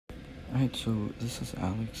Alright, so this is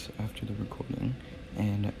Alex after the recording,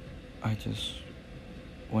 and I just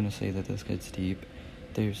want to say that this gets deep.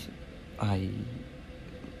 I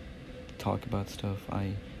talk about stuff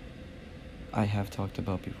I have talked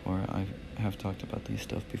about before. I have talked about these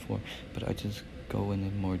stuff before, but I just go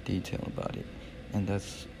in more detail about it, and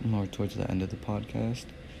that's more towards the end of the podcast.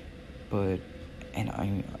 But and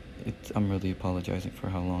I'm really apologizing for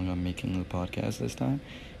how long I'm making the podcast this time,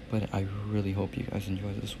 but I really hope you guys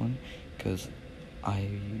enjoy this one, because I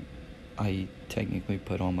I technically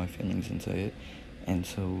put all my feelings into it, and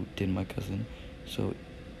so did my cousin. So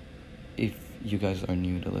if you guys are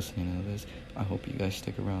new to listening to this, I hope you guys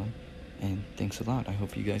stick around, and thanks a lot. I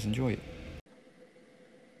hope you guys enjoy it.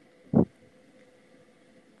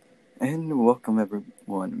 And welcome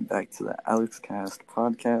everyone back to the Alex Cast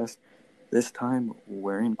podcast. This time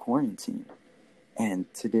we're in quarantine,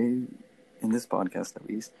 and today, in this podcast at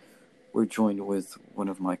least, we're joined with one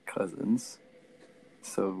of my cousins.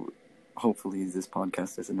 So hopefully this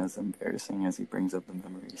podcast isn't as embarrassing as he brings up the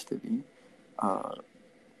memories to be.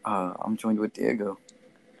 I'm joined with Diego.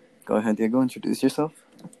 Go ahead, Diego, introduce yourself.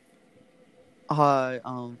 Hi,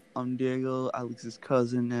 I'm Diego, Alex's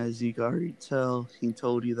cousin, as you can already tell. He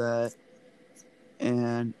told you that.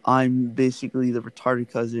 And I'm basically the retarded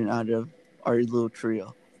cousin out of our little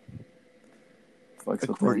trio,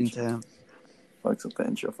 according to him. Fucks with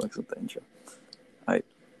the intro. Alright.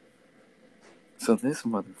 So this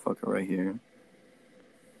motherfucker right here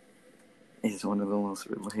is one of the most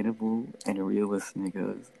relatable and realist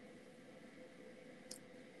niggas,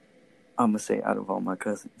 I'm gonna say, out of all my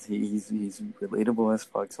cousins. He's relatable as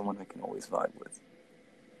fuck, someone I can always vibe with.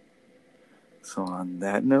 So on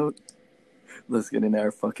that note, let's get in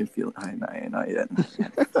our fucking feeling. Not yet.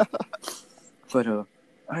 But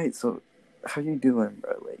alright, so how you doing,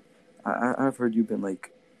 bro? Like, I've heard you've been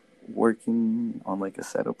like working on like a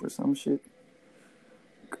setup or some shit.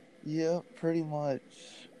 Yeah, pretty much.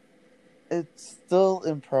 It's still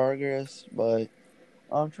in progress, but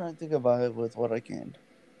I'm trying to think about it with what I can.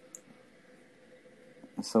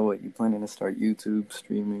 So what, you planning to start YouTube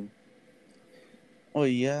streaming? Oh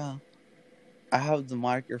yeah, I have the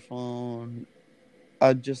microphone.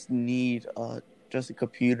 I just need just a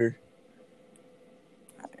computer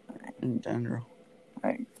in general.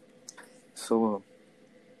 Alright. So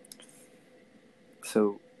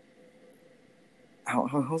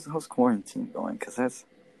how's quarantine going? Cause that's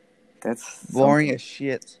boring something. as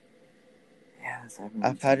shit. Yeah, that's everyone's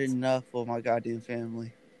I've had answer. enough of my goddamn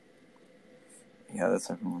family. Yeah, that's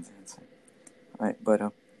everyone's answer. Alright, but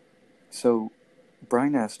so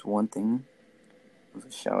Brian asked one thing. It was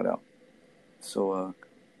a shout out. So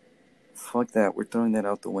fuck that. We're throwing that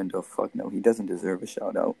out the window. Fuck no. He doesn't deserve a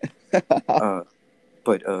shout out.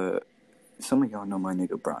 But some of y'all know my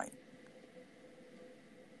nigga Brian.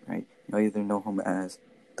 Right? Y'all either know him as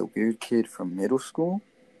the weird kid from middle school,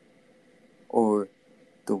 or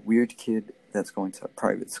the weird kid that's going to a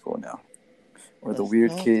private school now. Or the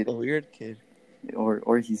weird kid. The weird kid.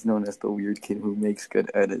 Or he's known as the weird kid who makes good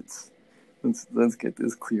edits. Let's get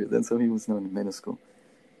this clear. That's how he was known in middle school.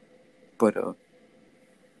 But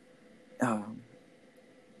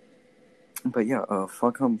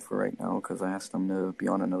fuck him for right now, because I asked him to be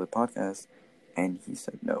on another podcast, and he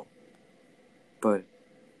said no. But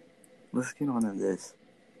let's get on to this.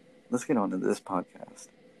 Let's get on to this podcast.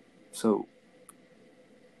 So,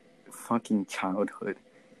 fucking childhood.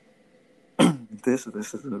 This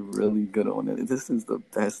is a really good one. This is the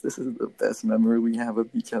best memory we have of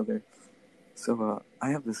each other. So I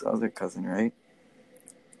have this other cousin, right?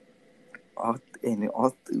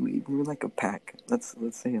 We were like a pack. Let's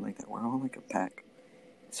say it like that. We're all like a pack.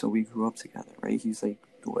 So we grew up together, right? He's like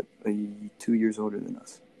 2 years older than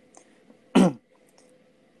us.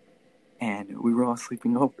 And we were all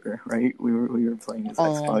sleeping over, right? We were playing his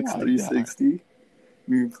Xbox 360. God.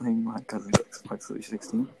 We were playing my cousin's Xbox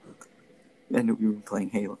 360. And we were playing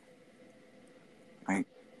Halo. Right?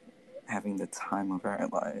 Having the time of our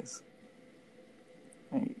lives.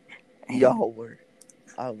 Right? And y'all were.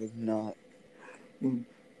 I was not. And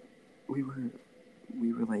we were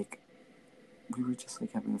just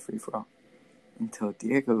like having a free for all. Until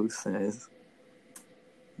Diego says,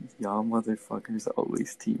 y'all motherfuckers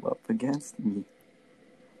always team up against me.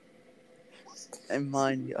 And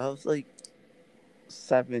mind you, I was like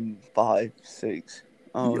 7, 5, 6.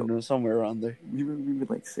 Oh no, somewhere around there. We were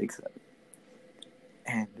like 6, 7.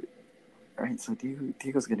 And alright, so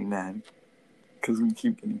Diego's getting mad because we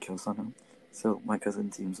keep getting kills on him. So my cousin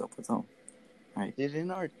teams up with him. Right. Didn't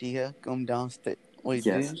Artia come downstairs? Wait,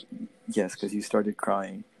 yes, because you started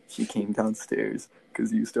crying. She came downstairs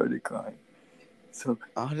because you started crying. So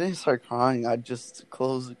I didn't start crying. I just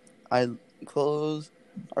closed. I closed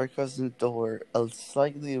our cousin's door a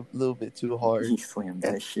little bit too hard. He slammed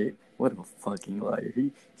that shit. What a fucking liar.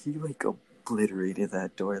 He like obliterated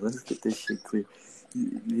that door. Let's get this shit clear.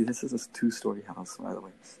 This is a 2-story house, by the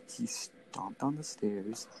way. He stomped on the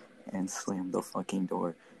stairs and slammed the fucking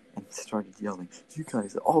door and started yelling, "You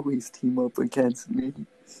guys always team up against me."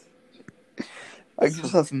 I can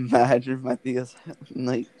just imagine my tia's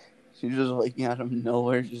like she's just waking out of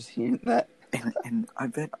nowhere, just hearing that. And I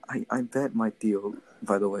bet my Theo,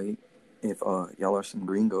 by the way, if y'all are some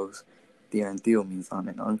gringos, Tia and Theo means aunt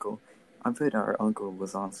and uncle. I bet our uncle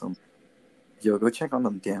was on some, yo, go check on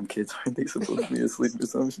them damn kids. Aren't they supposed to be asleep or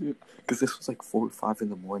some shit? Because this was like 4 or 5 in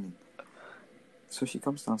the morning. So she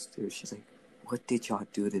comes downstairs. She's like, "What did y'all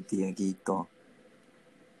do to Dieguito?"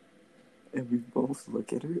 And we both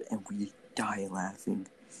look at her and we die laughing.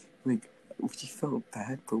 Like, we felt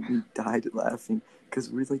bad, but we died laughing because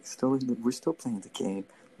we're like we're still playing the game.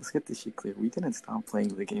 Let's get this shit clear. We didn't stop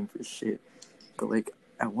playing the game for shit. But like,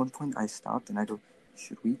 at one point I stopped and I go,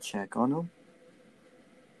 "Should we check on him?"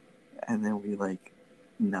 And then we like,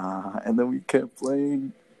 nah. And then we kept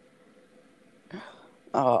playing.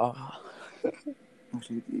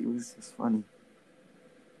 Dude, it was just funny.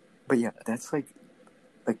 But yeah, that's like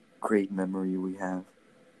a great memory we have.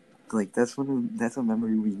 Like, that's a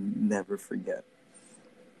memory we never forget.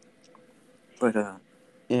 But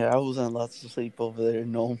yeah, I wasn't allowed to sleep over there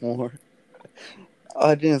no more.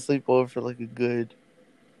 I didn't sleep over for like a good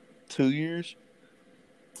 2 years.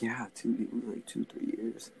 Yeah, it was like 2-3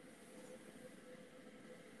 years.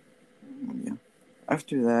 Yeah.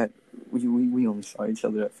 After that, we only saw each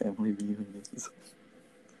other at family reunions.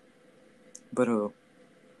 But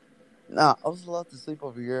Nah, I was allowed to sleep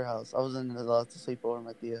over your house. I wasn't allowed to sleep over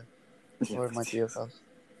my tia. yeah, Or my tia's house.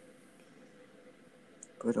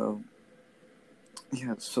 But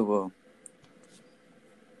yeah. So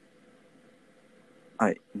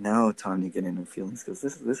now time to get into feelings because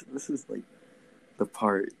this is like the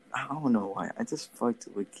part. I don't know why. I just fucked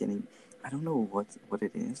with getting. I don't know what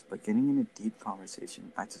it is, but getting in a deep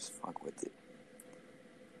conversation, I just fuck with it.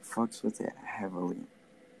 Fucks with it heavily.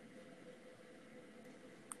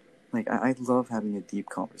 Like, I love having a deep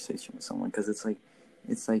conversation with someone because it's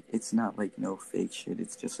not like no fake shit.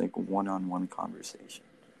 It's just like one-on-one conversation.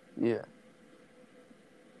 Yeah.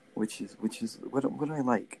 Which is what I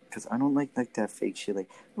like, because I don't like that fake shit. Like,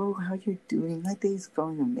 "Oh, how you doing? My day's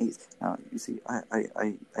going amazing." Now, you see,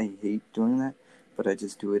 I hate doing that, but I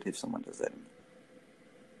just do it if someone does that to me.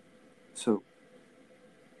 So,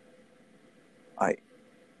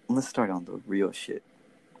 let's start on the real shit.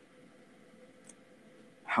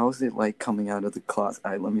 How's it like coming out of the closet?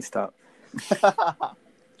 Let me stop.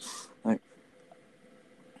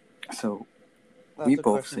 So, That's we a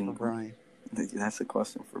both question single. for Brian. That's a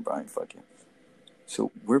question for Brian. Fucking.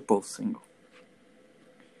 So we're both single.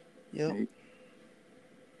 Yep. Right?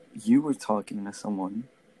 You were talking to someone,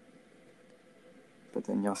 but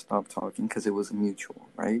then y'all stopped talking because it was mutual,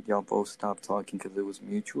 right? Y'all both stopped talking because it was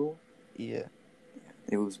mutual. Yeah.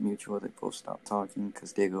 It was mutual. They both stopped talking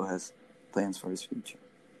because Diego has plans for his future.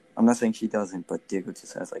 I'm not saying she doesn't, but Diego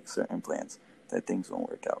just has like certain plans that things won't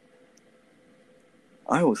work out.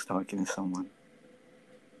 I was talking to someone.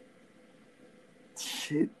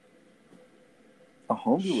 Shit. A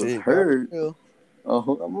homie was hurt.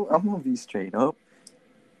 I'm gonna be straight up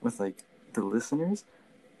with like the listeners.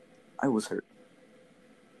 I was hurt.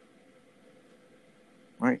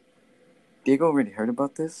 Right. Diego already heard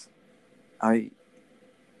about this.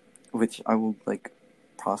 Which I will like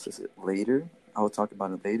process it later. I will talk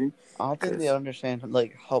about it later. I don't think they understand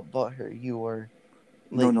like how butthurt you were.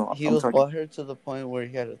 Like, No, he was butthurt to the point where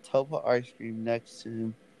he had a tub of ice cream next to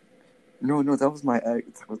him. No, that was my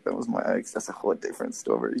ex. That was my ex. That's a whole different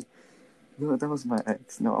story. No, that was my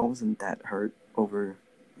ex. No, I wasn't that hurt over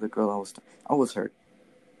the girl I was hurt.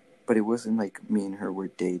 But it wasn't like me and her were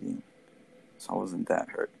dating. So I wasn't that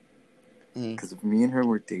hurt. Because if me and her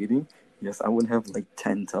were dating, yes, I would have like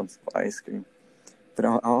 10 tubs of ice cream. But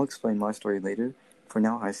I'll explain my story later. For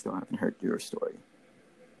now, I still haven't heard your story.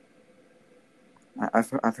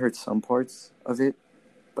 I've heard some parts of it,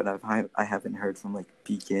 but I haven't heard from like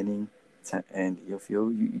beginning to end.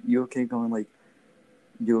 You okay going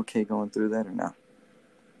through that or not?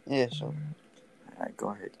 Yeah, sure. Alright, go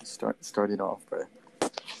ahead. Start it off, bro.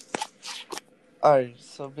 Alright,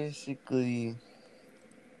 so basically,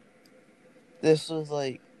 this was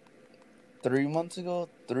like 4 months ago.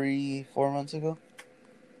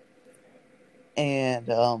 And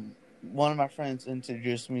one of my friends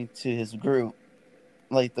introduced me to his group,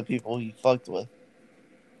 like the people he fucked with.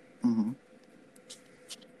 Mm-hmm.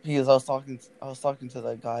 Because I was talking to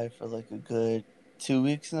that guy for like a good 2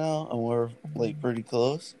 weeks now, and we're like pretty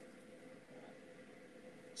close.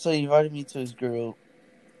 So he invited me to his group.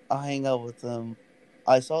 I hang out with him.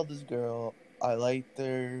 I saw this girl. I liked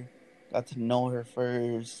her. Got to know her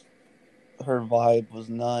first. Her vibe was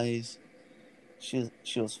nice. She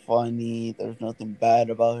was funny. There was nothing bad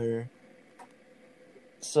about her.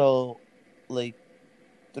 So, like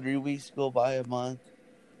 3 weeks go by, a month,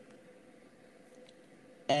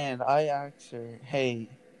 and I asked her, "Hey,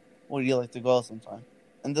 would you like to go out sometime?"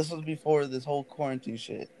 And this was before this whole quarantine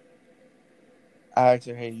shit. I asked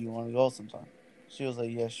her, "Hey, you want to go out sometime?" She was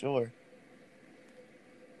like, "Yeah, sure."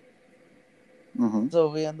 Mm-hmm. So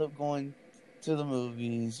we end up going to the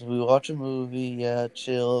movies. We watch a movie, yeah,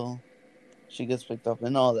 chill. She gets picked up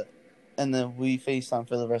and all that. And then we FaceTime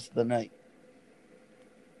for the rest of the night.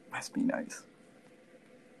 Must be nice.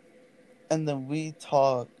 And then we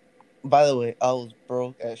talk. By the way, I was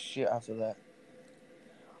broke as shit after that.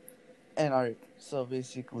 And so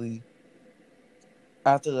basically,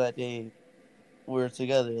 after that day, we were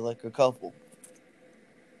together like a couple.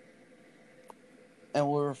 And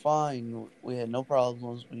we were fine. We had no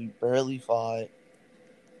problems. We barely fought.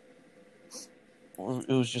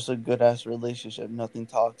 It was just a good ass relationship, nothing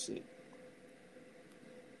toxic.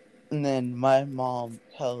 And then my mom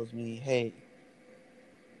tells me, "Hey,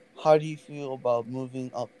 how do you feel about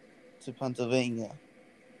moving up to Pennsylvania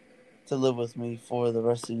to live with me for the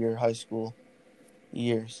rest of your high school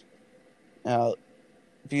years?" Now,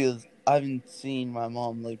 because I haven't seen my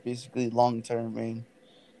mom like basically long term in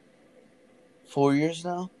 4 years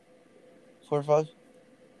now, 4 or 5.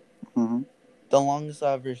 Mm-hmm. The longest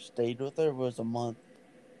I ever stayed with her was a month,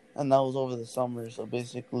 and that was over the summer. So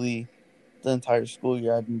basically, the entire school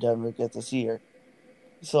year I didn't ever get to see her.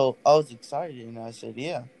 So I was excited, and I said,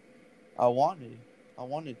 "Yeah, I wanted, I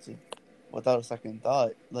wanted to," without a second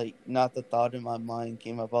thought. Like, not the thought in my mind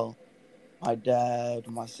came about my dad,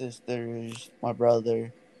 my sisters, my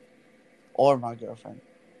brother, or my girlfriend.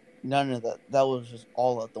 None of that. That was just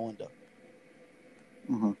all out the window.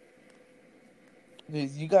 Mm-hmm.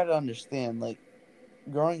 Because you gotta understand, like,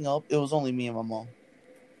 growing up, it was only me and my mom.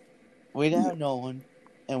 We didn't Yeah. have no one,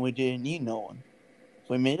 and we didn't need no one.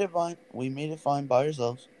 We made it fine. We made it fine by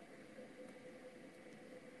ourselves,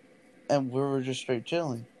 and we were just straight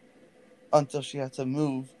chilling until she had to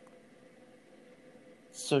move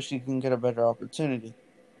so she can get a better opportunity.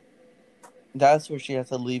 That's where she had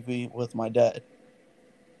to leave me with my dad.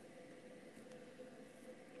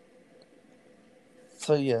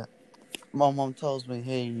 So yeah, my mom tells me,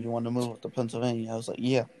 "Hey, you want to move up to Pennsylvania?" I was like,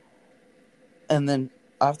 "Yeah." And then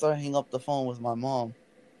after I hang up the phone with my mom,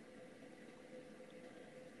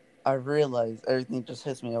 I realized everything just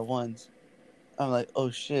hits me at once. I'm like, "Oh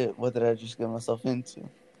shit, what did I just get myself into?"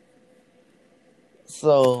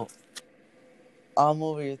 So I'm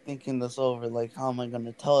over here thinking this over, like, how am I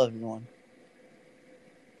gonna tell everyone?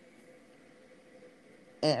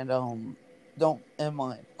 And don't in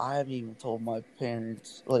mind, I haven't even told my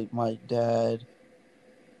parents, like my dad,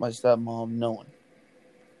 my stepmom, no one.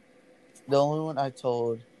 The only one I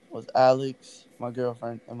told was Alex, my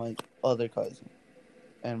girlfriend, and my other cousin,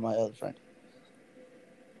 and my other friend.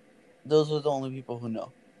 Those are the only people who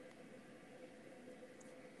know.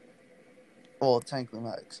 Well, technically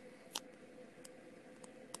Max.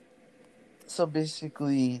 So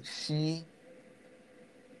basically,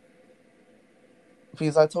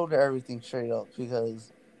 because I told her everything straight up,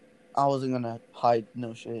 because I wasn't gonna hide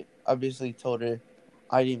no shit. I basically told her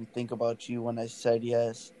I didn't even think about you when I said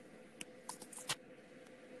yes,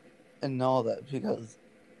 and all that, because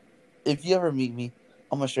if you ever meet me,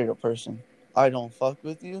 I'm a straight up person. I don't fuck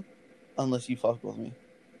with you unless you fuck with me.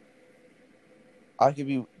 I could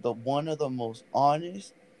be the one of the most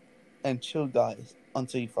honest and chill guys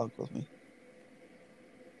until you fuck with me.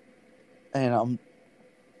 And I'm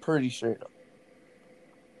pretty straight up.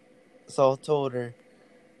 So I told her,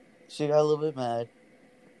 she got a little bit mad,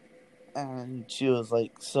 and she was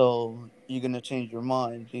like, "So you're gonna change your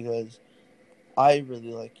mind because I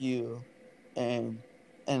really like you?" And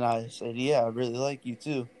I said, "Yeah, I really like you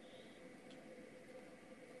too."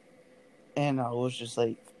 And I was just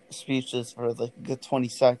like speechless for like a good 20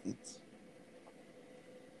 seconds.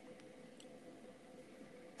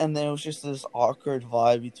 And then it was just this awkward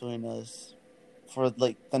vibe between us for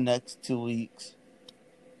like the next 2 weeks.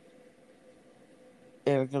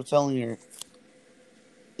 And I kept telling her,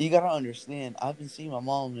 "You gotta understand, I've been seeing my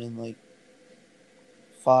mom in like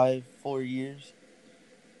 4 years,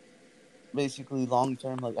 basically long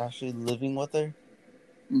term, like actually living with her.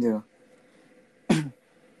 Yeah.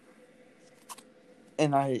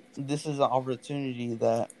 And this is an opportunity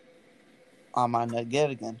that I might not get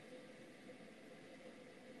again."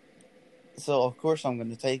 So of course I'm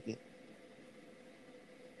gonna take it.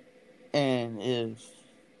 And if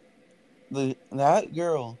that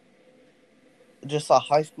girl, just a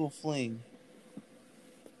high school fling,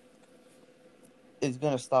 is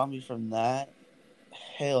gonna stop me from that,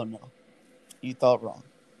 hell no. You thought wrong.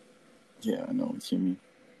 Yeah, I know what you mean.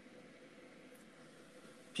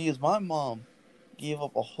 Because my mom gave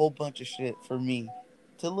up a whole bunch of shit for me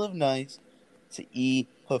to live nice, to eat,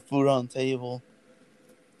 put food on the table,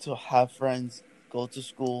 to have friends, go to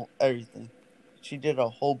school, everything. She did a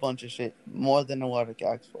whole bunch of shit, more than what I could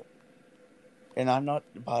ask for. And I'm not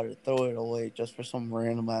about to throw it away just for some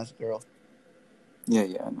random ass girl. Yeah,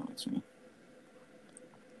 I know what you mean.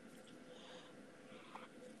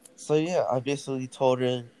 So yeah, I basically told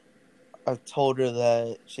her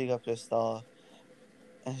that she got pissed off,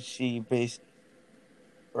 and she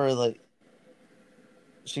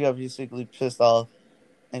got basically pissed off,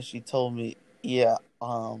 and she told me, yeah,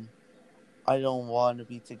 I don't want to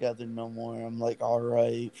be together no more. I'm like, all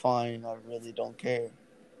right, fine, I really don't care.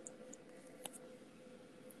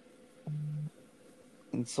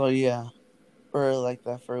 And so yeah, we're like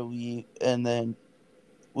that for a week, and then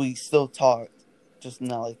we still talked, just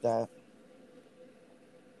not like that.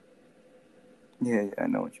 Yeah, I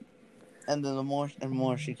know what you mean. And then the more and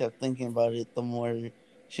more she kept thinking about it, the more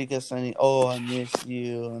she kept saying, "Oh, I miss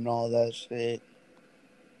you" and all that shit.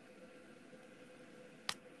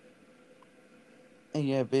 And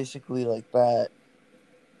yeah, basically like that.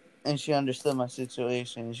 And she understood my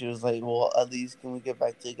situation. She was like, "Well, at least can we get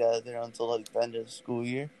back together until like the end of the school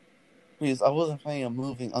year?" Because I wasn't planning on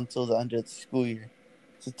moving until the end of the school year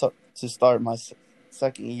to start my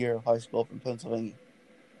second year of high school up in Pennsylvania.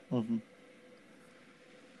 Mm-hmm.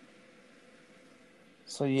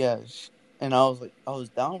 So yeah, and I was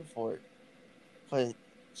down for it, but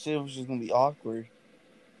shit was just gonna be awkward.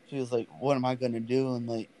 She was like, "What am I gonna do in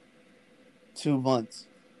like 2 months,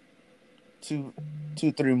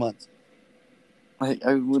 3 months?"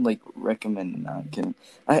 I would like recommend not getting.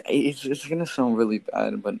 It's gonna sound really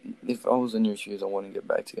bad, but if I was in your shoes, I wouldn't get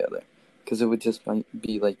back together, because it would just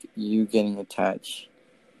be like you getting attached,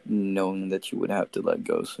 knowing that you would have to let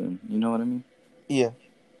go soon. You know what I mean? Yeah,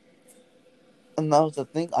 and that was the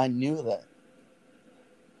thing. I knew that,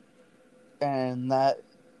 and that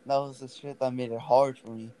was the shit that made it hard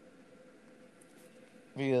for me.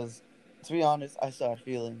 Because, to be honest, I still had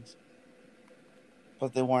feelings,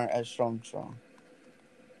 but they weren't as strong.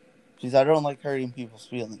 Because I don't like hurting people's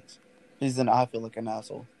feelings. Because then I feel like an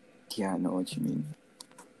asshole. Yeah, I know what you mean.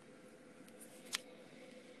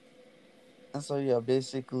 And so yeah,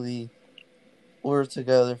 basically, we were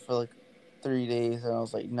together for like 3 days, and I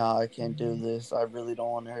was like, "Nah, I can't do this. I really don't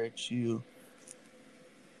want to hurt you."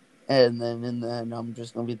 And then in the end, I'm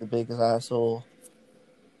just gonna be the biggest asshole.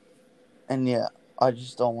 And yeah, I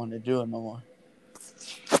just don't want to do it no more.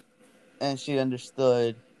 And she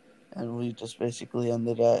understood, and we just basically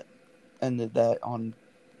ended that on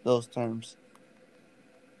those terms.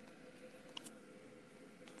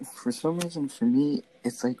 For some reason, for me,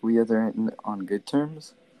 it's like we either end on good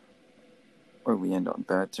terms or we end on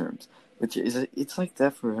bad terms. Which is, it's like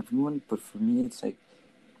that for everyone, but for me, it's like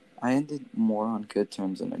I ended more on good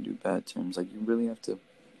terms than I do bad terms. Like you really have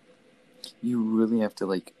to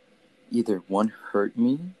like either one, hurt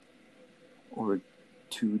me, or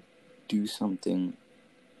two, do something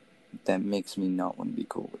that makes me not want to be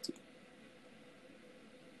cool with you.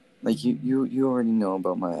 Like you already know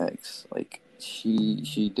about my ex. Like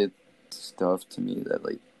she did stuff to me that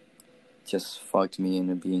like just fucked me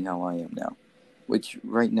into being how I am now. Which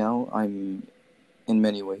right now I'm in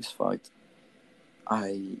many ways fucked.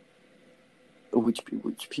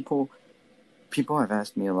 Which people have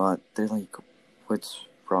asked me a lot. They're like, "What's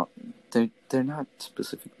wrong?" They're not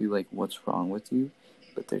specifically like, "What's wrong with you?"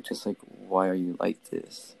 But they're just like, "Why are you like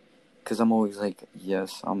this?" Because I'm always like,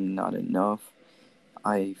 "Yes, I'm not enough.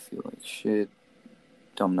 I feel like shit.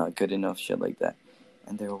 I'm not good enough." Shit like that.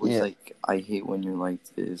 And they're always Yeah. like, "I hate when you're like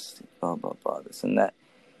this, blah blah blah, this and that."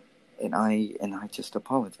 And I just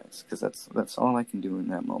apologize, because that's all I can do in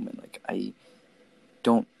that moment. Like I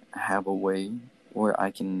don't have a way where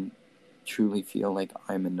I can truly feel like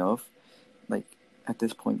I'm enough. Like at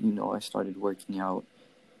this point, I started working out,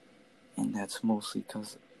 and that's mostly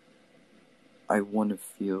because I want to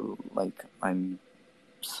feel like I'm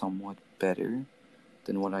somewhat better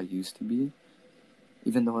than what I used to be.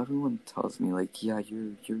 Even though everyone tells me like, yeah,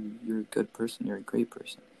 you're a good person, you're a great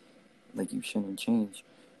person, like you shouldn't change,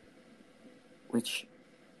 which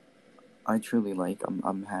I truly like.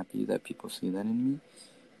 I'm happy that people see that in me,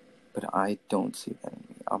 but I don't see that in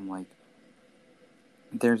me. I'm like,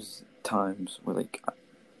 there's times where like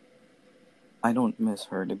I don't miss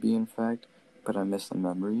her to be in fact, but I miss the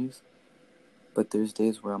memories. But there's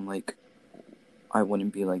days where I'm like, I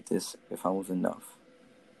wouldn't be like this if I was enough.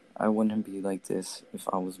 I wouldn't be like this if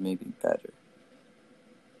I was maybe better.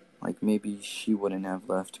 Like, maybe she wouldn't have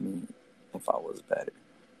left me if I was better.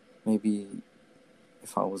 Maybe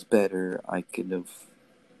if I was better, I could have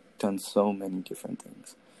done so many different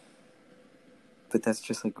things. But that's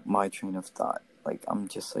just like my train of thought. Like, I'm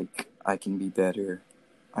just like, I can be better.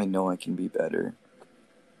 I know I can be better.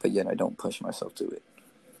 But yet I don't push myself to it.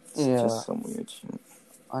 It's Yeah, just some weird shit.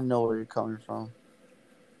 I know where you're coming from.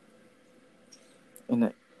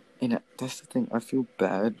 And that's the thing. I feel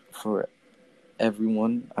bad for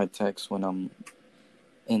everyone I text when I'm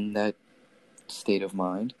in that state of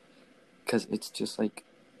mind. Because it's just like,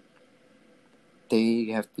 they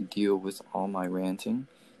have to deal with all my ranting.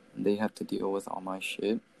 And they have to deal with all my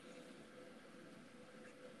shit.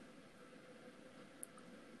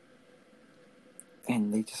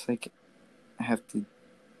 And they just like have to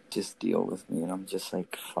just deal with me. And I'm just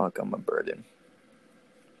like, fuck, I'm a burden.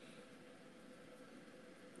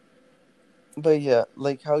 But yeah,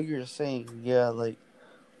 like how you're saying, yeah, like,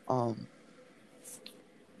 dang,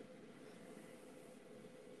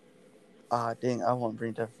 I want to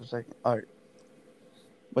bring that for a second. All right.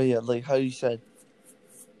 But yeah, like how you said,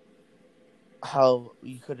 how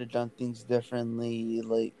you could have done things differently,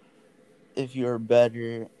 like if you're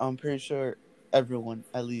better. I'm pretty sure everyone,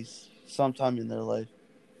 at least sometime in their life,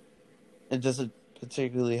 it doesn't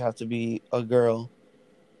particularly have to be a girl,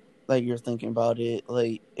 like you're thinking about it.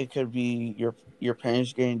 Like it could be your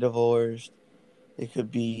parents getting divorced. It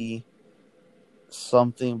could be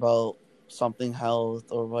something about something health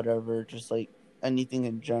or whatever, just like anything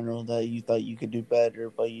in general that you thought you could do better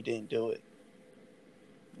but you didn't do it.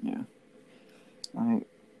 Yeah.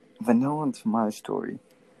 But now on to my story.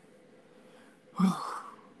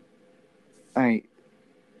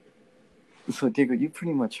 So Diego, you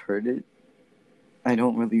pretty much heard it.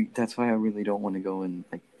 That's why I really don't want to go in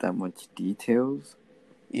like that much details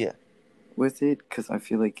Yeah. with it, because I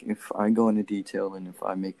feel like if I go into detail and if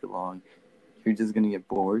I make it long, you're just gonna get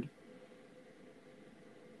bored.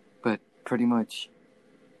 But pretty much,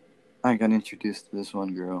 I got introduced to this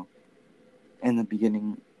one girl. In the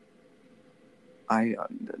beginning,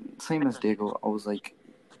 same as Diego, I was like,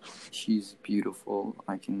 she's beautiful.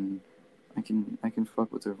 I can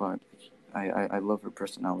fuck with her vibe. I love her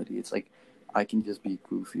personality. It's like I can just be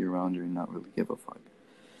goofy around her and not really give a fuck.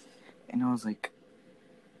 And I was like,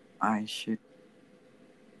 I should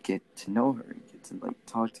get to know her, get to like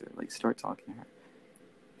talk to her, like start talking to her.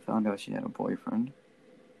 Found out she had a boyfriend.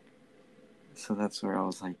 So that's where I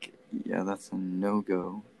was like, yeah, that's a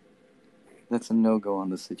no-go. That's a no-go on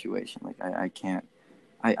the situation. Like I can't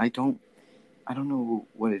I don't know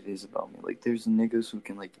what it is about me. Like there's niggas who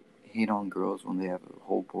can like hate on girls when they have a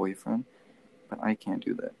whole boyfriend, but I can't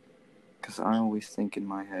do that. Cause I always think in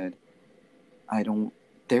my head,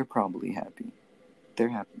 they're probably happy.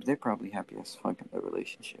 They're probably happy as fuck in their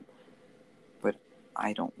relationship. But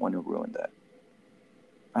I don't want to ruin that.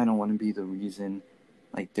 I don't want to be the reason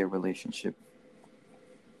like their relationship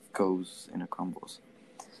goes and it crumbles.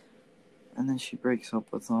 And then she breaks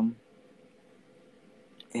up with him,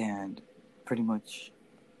 and pretty much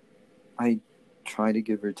I try to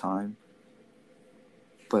give her time,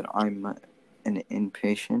 but I'm an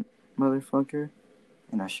impatient motherfucker,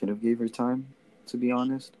 and I should have gave her time, to be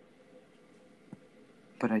honest.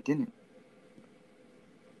 But I didn't.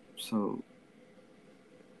 So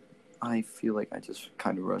I feel like I just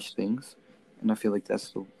kind of rushed things, and I feel like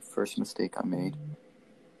that's the first mistake I made.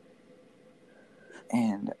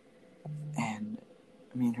 And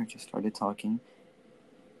me and her just started talking,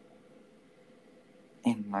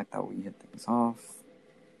 and I thought we hit things off.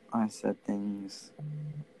 I said things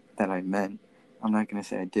that I meant. I'm not gonna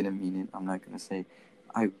say I didn't mean it. I'm not gonna say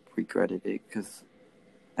I regretted it, because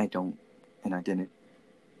I don't, and I didn't.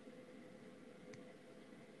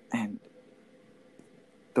 And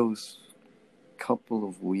those couple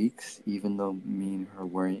of weeks, even though me and her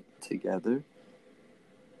weren't together,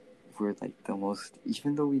 were like the most,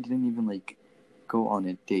 even though we didn't even like go on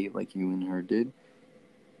a date like you and her did,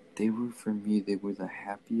 they were the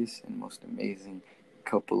happiest and most amazing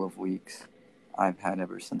couple of weeks I've had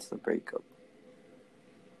ever since the breakup.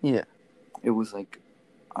 Yeah. It was like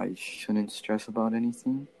I shouldn't stress about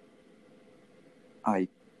anything. I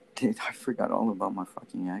forgot all about my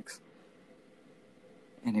fucking ex.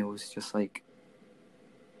 And it was just like,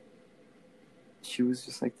 she was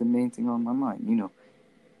just like the main thing on my mind, you know.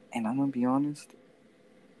 And I'm gonna be honest,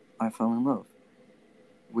 I fell in love.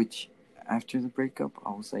 Which, after the breakup,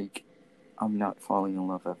 I was like, I'm not falling in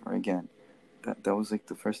love ever again. that was like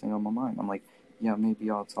the first thing on my mind. I'm like, yeah, maybe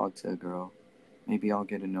I'll talk to a girl, maybe I'll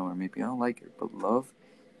get to know her, maybe I'll like her, but love,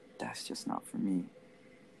 that's just not for me.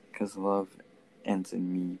 Because love ends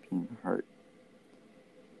in me being hurt.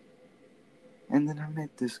 And then I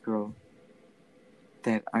met this girl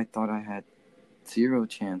that I thought I had zero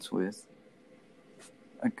chance with.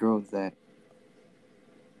 A girl that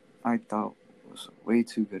I thought was way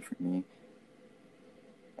too good for me.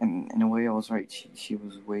 And in a way, I was right. She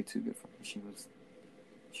was way too good for me.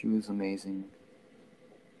 She was amazing.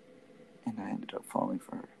 And I ended up falling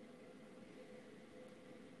for her.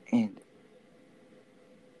 And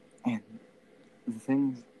the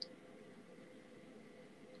thing is,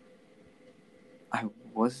 I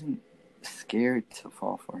wasn't scared to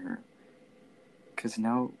fall for her. Because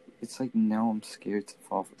now, it's like now I'm scared to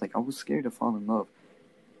fall for, like, I was scared to fall in love.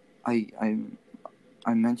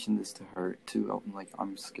 I mentioned this to her too. I'm like,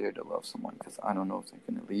 I'm scared to love someone because I don't know if they're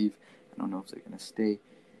gonna leave. I don't know if they're gonna stay.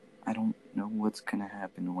 I don't know what's gonna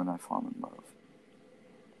happen when I fall in love.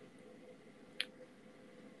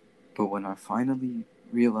 But when I finally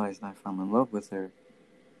realized I fell in love with her,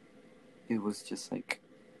 it was just like,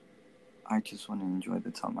 I just want to enjoy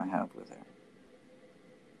the time I have with her.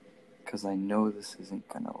 Because I know this isn't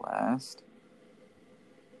gonna last.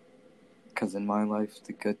 Because in my life,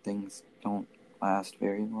 the good things don't last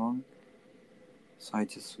very long. So I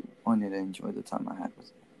just wanted to enjoy the time I had with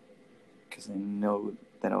her. Because I know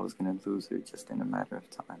that I was going to lose her just in a matter of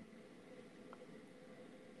time.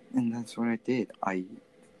 And that's what I did. I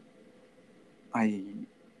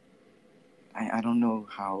don't know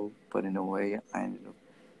how, but in a way, I ended up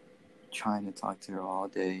trying to talk to her all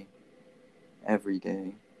day, every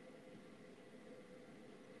day.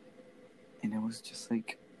 And it was just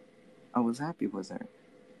like, I was happy with her.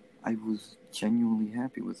 I was genuinely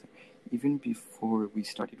happy with her. Even before we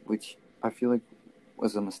started, which I feel like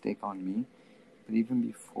was a mistake on me, but even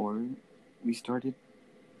before we started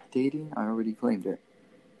dating, I already claimed her.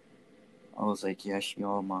 I was like, yeah, she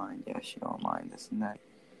all mine, this and that.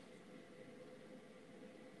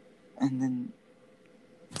 And then,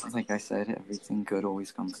 like I said, everything good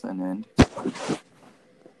always comes to an end.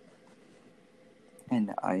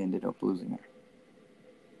 And I ended up losing her.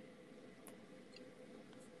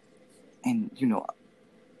 And,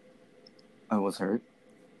 I was hurt.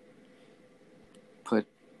 But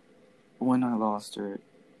when I lost her,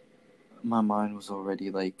 my mind was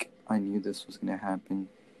already like, I knew this was going to happen.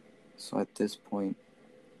 So at this point,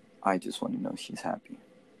 I just want to know she's happy.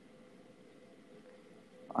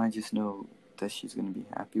 I just know that she's going to be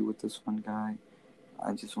happy with this one guy.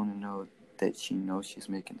 I just want to know that she knows she's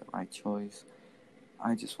making the right choice.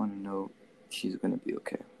 I just want to know she's going to be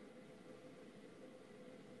okay.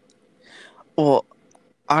 Well,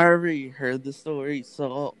 I already heard the story,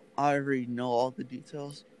 so I already know all the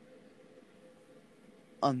details.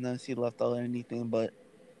 Unless he left out anything, but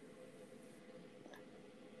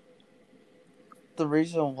the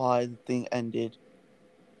reason why the thing ended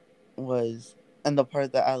was, and the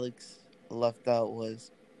part that Alex left out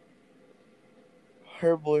was,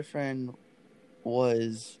 her boyfriend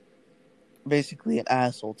was basically an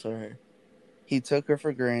asshole to her. He took her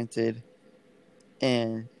for granted,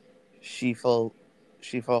 and she felt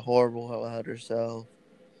horrible about herself.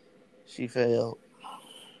 She felt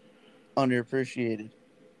underappreciated,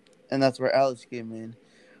 and that's where Alex came in,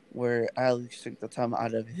 where Alex took the time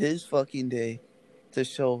out of his fucking day to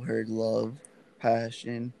show her love,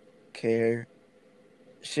 passion, care,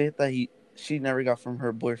 shit that she never got from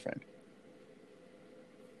her boyfriend.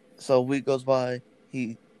 So a week goes by,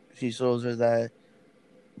 she shows her that,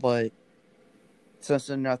 but since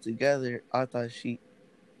they're not together, I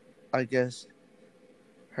guess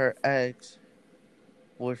her ex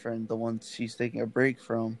boyfriend, the one she's taking a break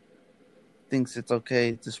from, thinks it's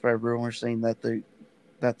okay to spread rumors saying that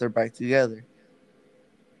they're back together.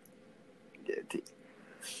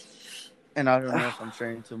 And I don't know if I'm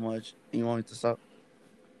sharing too much. You want me to stop?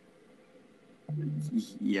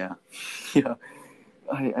 Yeah.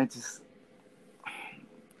 I just...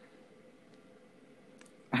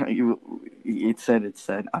 It's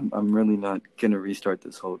said. I'm really not gonna restart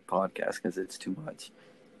this whole podcast because it's too much.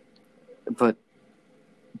 But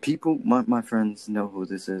people, my friends know who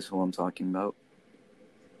this is, who I'm talking about.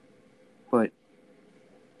 But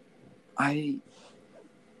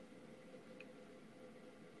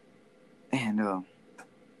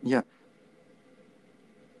yeah.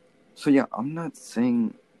 So yeah, I'm not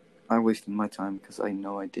saying I wasted my time because I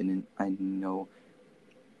know I didn't. I know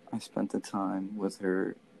I spent the time with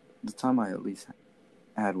her, the time I at least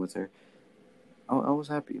had with her. I was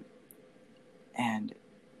happy.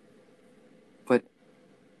 But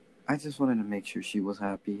I just wanted to make sure she was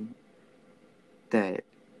happy. that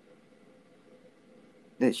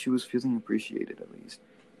she was feeling appreciated at least.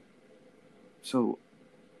 So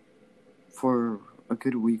for a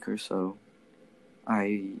good week or so,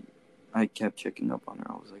 I kept checking up on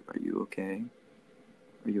her. I was like, "Are you okay?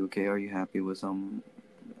 Are you okay? Are you happy with and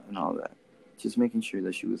all that?" Just making sure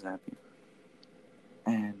that she was happy.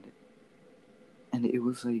 And it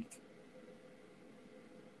was like,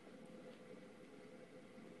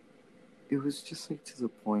 it was just like to the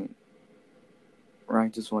point where I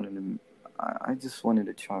just wanted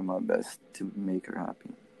to try my best to make her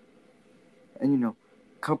happy. And a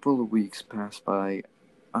couple of weeks passed by.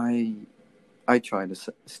 I tried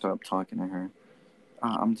to stop talking to her.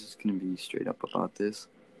 I'm just gonna be straight up about this.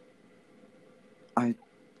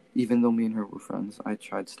 Even though me and her were friends, I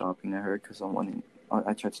tried stopping to her because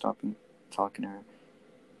I tried stopping talking to her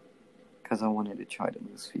because I wanted to try to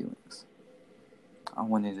lose feelings. I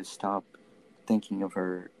wanted to stop thinking of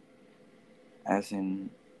her as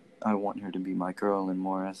in I want her to be my girl, and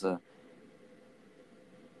more as a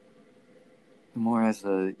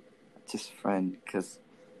just friend, because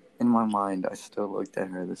in my mind I still looked at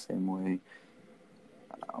her the same way.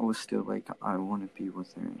 I was still like, I want to be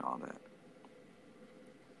with her and all that.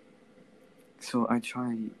 So I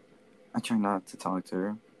try not to talk to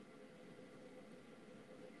her,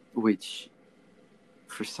 which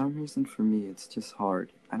for some reason for me it's just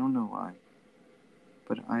hard. I don't know why,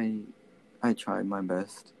 but I tried my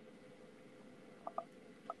best,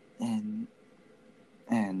 and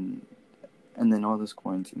then all this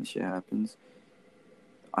quarantine shit happens.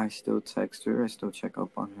 I still text her, I still check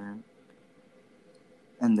up on her,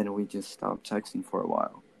 and then we just stopped texting for a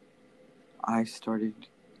while. I started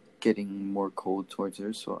getting more cold towards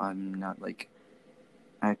her, so I'm not like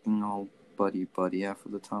acting all buddy half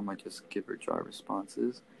of the time. I just give her dry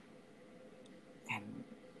responses, and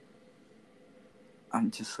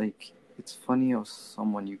I'm just like, it's funny how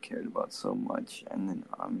someone you cared about so much, and then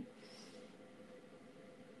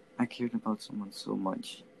I cared about someone so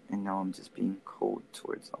much, and now I'm just being cold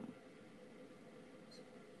towards them.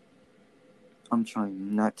 I'm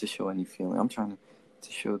trying not to show any feeling. I'm trying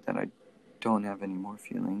to show that I don't have any more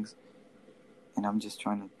feelings, and I'm just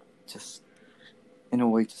trying to in a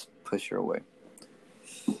way, just push her away.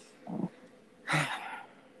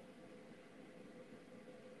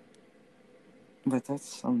 But that's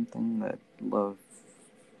something that love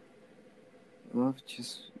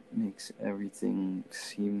just makes everything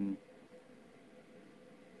seem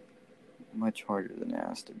much harder than it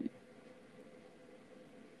has to be.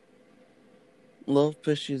 Love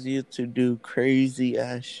pushes you to do crazy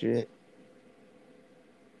ass shit.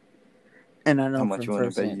 And I know How much from you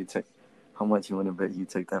want to bet you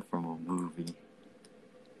take that from a movie?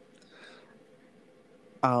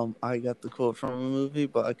 I got the quote from a movie,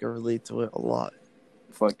 but I can relate to it a lot.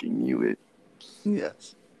 Fucking knew it.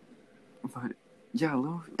 Yes. But yeah,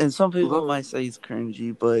 love. And some people might say it's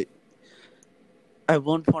cringy, but at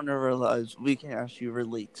one point in our lives, we can actually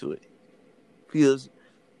relate to it. Because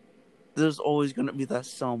there's always going to be that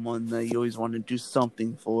someone that you always want to do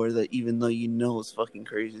something for, that even though you know it's fucking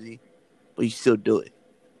crazy, but you still do it.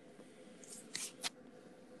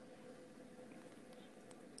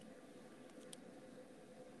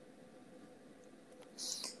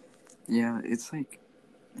 Yeah, it's like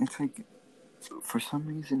for some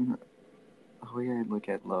reason, the way I look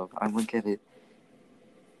at love, I look at it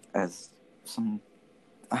as for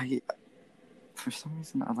some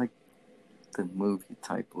reason I like the movie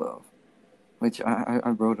type love, which I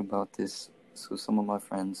wrote about this, so some of my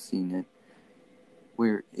friends seen it,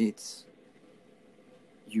 where it's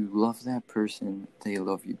you love that person, they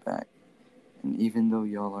love you back, and even though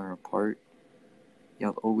y'all are apart,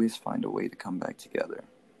 y'all always find a way to come back together.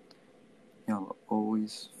 Y'all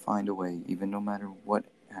always find a way, even no matter what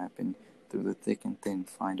happened, through the thick and thin,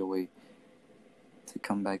 find a way to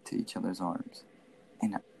come back to each other's arms.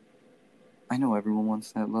 And I know everyone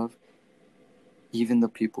wants that love. Even the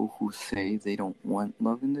people who say they don't want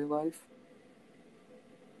love in their life,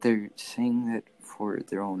 they're saying that for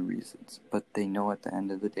their own reasons. But they know at the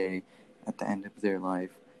end of the day, at the end of their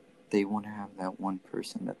life, they want to have that one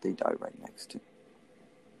person that they die right next to.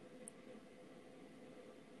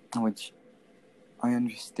 Which I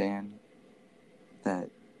understand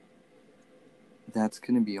that that's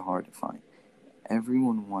going to be hard to find.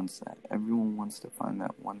 Everyone wants that. Everyone wants to find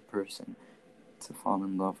that one person to fall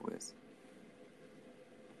in love with.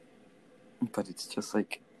 But it's just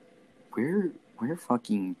like, we're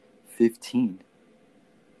fucking 15,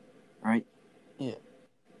 right? Yeah.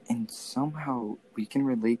 And somehow we can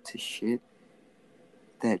relate to shit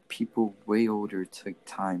that people way older took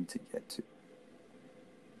time to get to.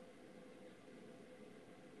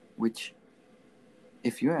 Which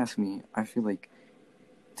if you ask me, I feel like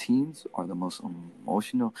teens are the most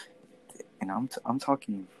emotional, and I'm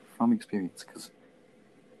talking from experience because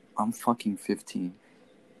I'm fucking 15.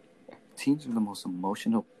 Teens are the most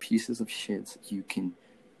emotional pieces of shit you can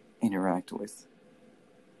interact with.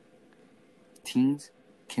 Teens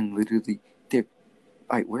can literally,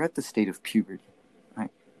 alright, we're at the state of puberty,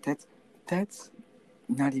 right? That's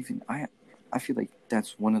not even, I feel like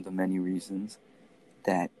that's one of the many reasons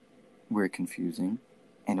that we're confusing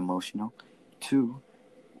and emotional. 2,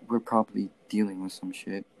 we're probably dealing with some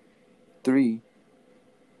shit. 3,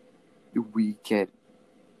 we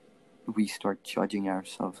start judging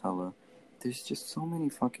ourselves hella. There's just so many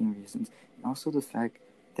fucking reasons. And also the fact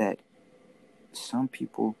that some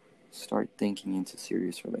people start thinking into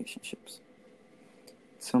serious relationships.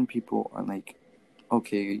 Some people are like,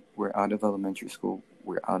 okay, we're out of elementary school,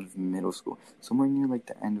 we're out of middle school. Somewhere near like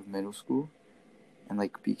the end of middle school and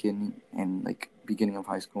like beginning of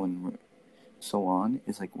high school and so on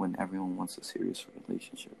is like when everyone wants a serious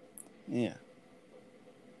relationship. Yeah.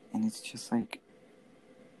 And it's just like,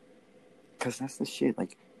 because that's the shit.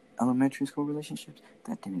 Like, elementary school relationships,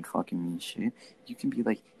 that didn't fucking mean shit. You can be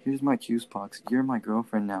like, here's my juice box, you're my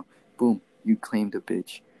girlfriend now. Boom, you claimed a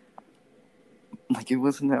bitch. Like, it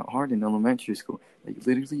wasn't that hard in elementary school. Like,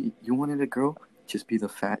 literally, you wanted a girl, just be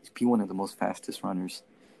one of the most fastest runners,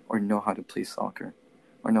 or know how to play soccer,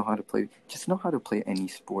 or know how to play any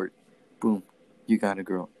sport. Boom, you got a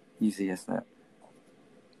girl. Easy as that.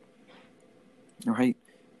 Right?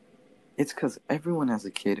 It's because everyone as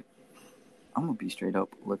a kid, I'm gonna be straight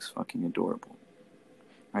up, looks fucking adorable.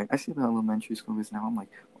 Right? I see the elementary schoolers now, I'm like,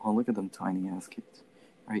 oh, look at them tiny ass kids.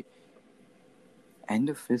 Right? End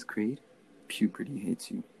of 5th grade, puberty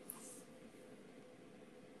hits you.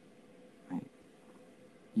 Right?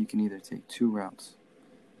 You can either take 2 routes.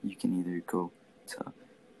 You can either go to,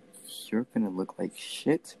 you're gonna look like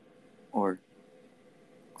shit, or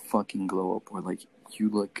fucking glow up, or like, you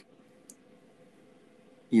look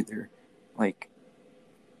either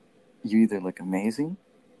look amazing,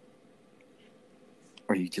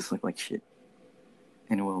 or you just look like shit.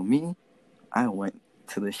 And well, me, I went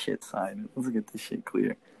to the shit side. Let's get this shit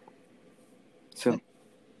clear. So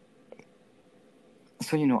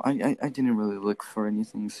you know, I didn't really look for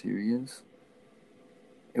anything serious.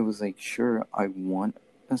 It was like, sure, I want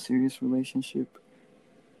a serious relationship,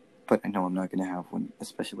 but I know I'm not gonna have one,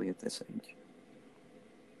 especially at this age.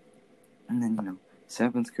 And then, you know,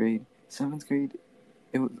 7th grade,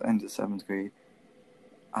 it was end of 7th grade,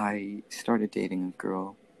 I started dating a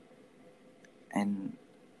girl, and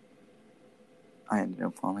I ended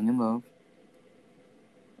up falling in love,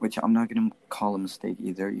 which I'm not gonna call a mistake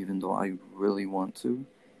either, even though I really want to.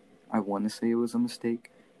 I want to say it was a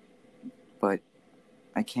mistake, but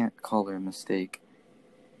I can't call her a mistake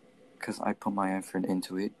because I put my effort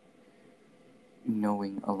into it,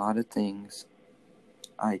 knowing a lot of things.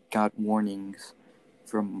 I got warnings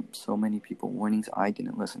from so many people, warnings I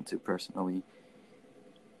didn't listen to personally,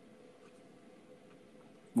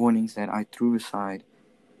 warnings that I threw aside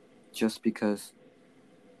just because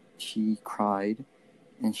she cried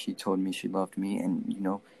and she told me she loved me. And, you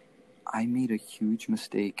know, I made a huge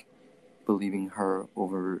mistake believing her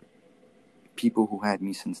over people who had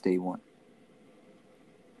me since day one.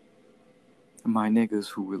 My niggas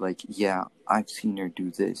who were like, yeah, I've seen her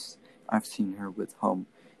do this, I've seen her with him.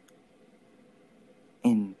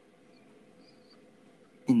 And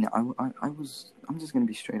I'm just gonna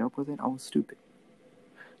be straight up with it, I was stupid.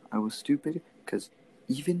 I was stupid because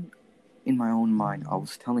even in my own mind, I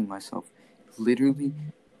was telling myself, literally,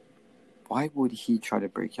 why would he try to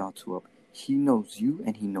break y'all two up? He knows you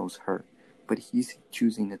and he knows her, but he's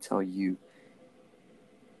choosing to tell you.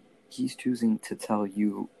 He's choosing to tell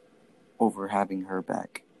you over having her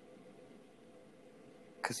back.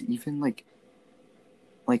 Because even like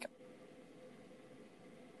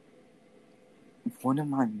one of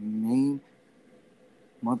my main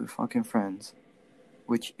motherfucking friends,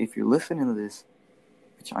 which if you're listening to this,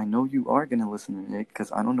 which I know you are gonna listen to it,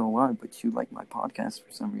 because I don't know why, but you like my podcast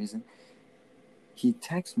for some reason. He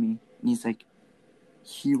texts me and he's like,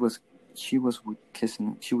 she was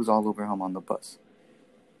kissing, she was all over him on the bus.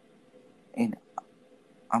 And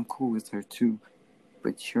I'm cool with her too,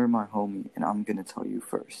 but you're my homie and I'm gonna tell you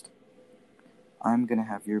first. I'm gonna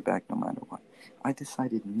have your back no matter what. I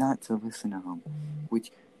decided not to listen to him,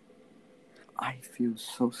 which I feel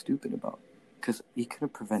so stupid about, because he could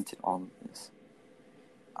have prevented all of this.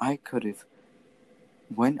 I could have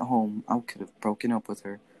went home, I could have broken up with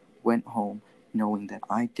her, went home knowing that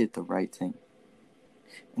I did the right thing.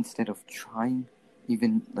 Instead of trying,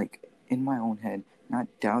 even like in my own head, not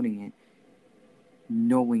doubting it,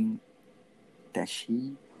 knowing that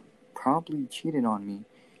she probably cheated on me,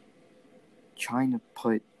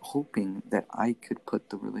 hoping that I could put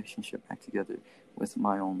the relationship back together with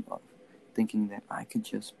my own love, thinking that I could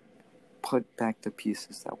just put back the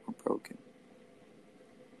pieces that were broken.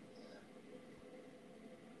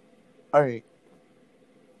 Alright.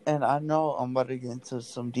 And I know I'm about to get into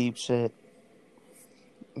some deep shit,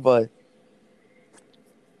 but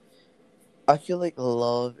I feel like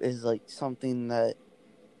love is like something that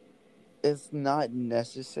is not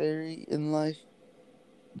necessary in life,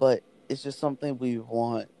 but it's just something we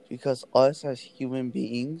want because us as human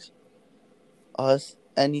beings,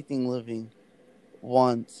 anything living,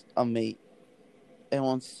 wants a mate and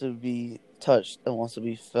wants to be touched and wants to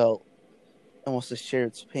be felt and wants to share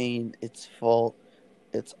its pain, its fault,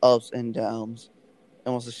 its ups and downs,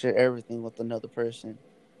 and wants to share everything with another person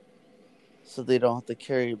so they don't have to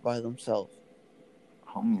carry it by themselves.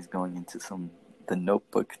 Homie's going into the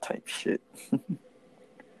Notebook type shit.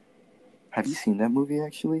 Have you seen that movie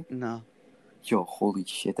actually? No. Yo, holy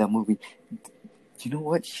shit, that movie. You know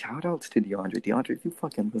what? Shout outs to DeAndre. DeAndre, if you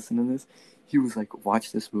fucking listen to this, he was like,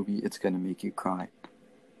 watch this movie, it's gonna make you cry.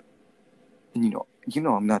 And you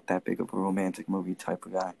know I'm not that big of a romantic movie type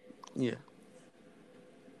of guy. Yeah.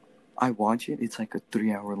 I watch it, it's like a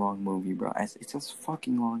 3-hour long movie, bro. It's as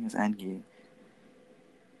fucking long as Endgame.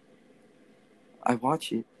 I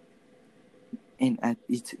watch it, and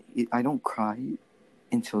I don't cry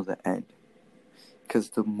until the end. Because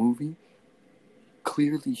the movie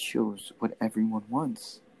clearly shows what everyone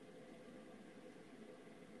wants.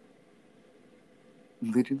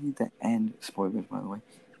 Literally, the end, spoilers by the way,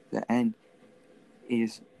 the end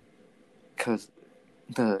is because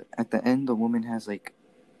at the end the woman has like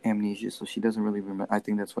amnesia, so she doesn't really remember. I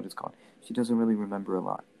think that's what it's called. She doesn't really remember a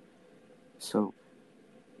lot. So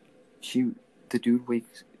the dude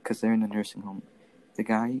wakes, because they're in a nursing home. The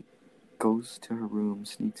guy goes to her room,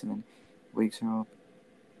 sneaks in, wakes her up,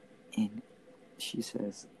 and she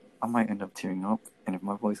says, I might end up tearing up, and if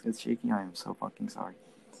my voice gets shaky, I am so fucking sorry.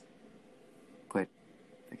 But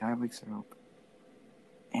the guy wakes her up,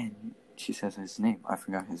 and she says his name. I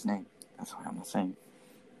forgot his name. That's why I'm not saying.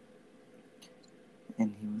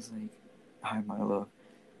 And he was like, hi, my love.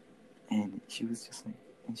 And she was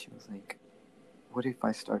like, what if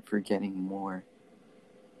I start forgetting more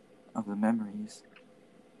of the memories?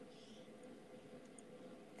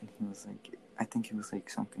 And he was like, I think he was like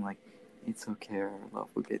something like, it's okay, our love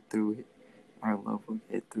will get through it. Our love will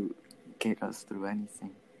get us through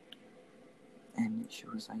anything. And she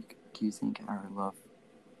was like, do you think our love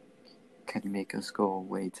could make us go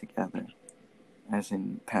away together? As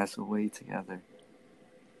in, pass away together.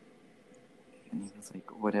 And he was like,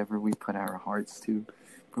 whatever we put our hearts to.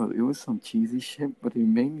 Bro, it was some cheesy shit, but it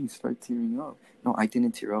made me start tearing up. No, I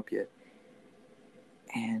didn't tear up yet.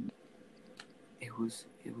 And it was,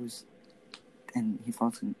 and he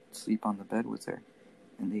falls asleep on the bed with her.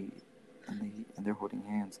 And they're holding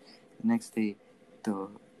hands. The next day, the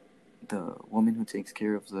woman who takes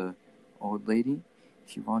care of the old lady,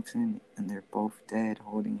 she walks in, and they're both dead,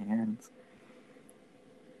 holding hands.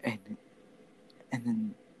 And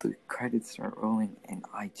then the credits start rolling, and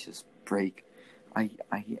I just break.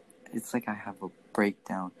 It's like I have a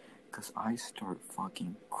breakdown, because I start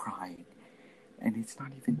fucking crying. And it's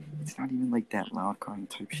not even like that loud crying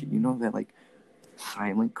type shit. You know that like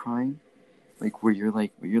silent crying? Like where you're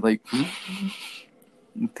like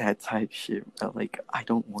that type shit. But like I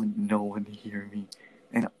don't want no one to hear me.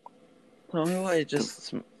 And tell me why it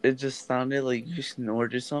just sounded like you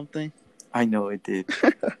snored or something. I know it did.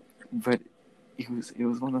 But it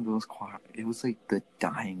was one of those it was like the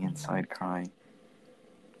dying inside crying.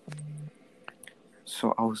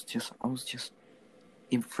 So I was just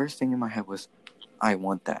the first thing in my head was, I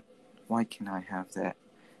want that. Why can't I have that?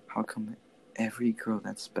 How come every girl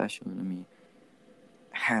that's special to me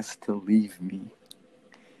has to leave me?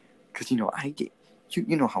 Because I get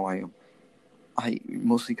you know how I am. I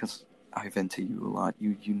mostly because I vent to you a lot.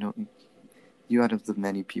 You know, you out of the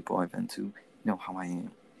many people I vent to, know how I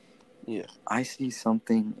am. Yeah. I see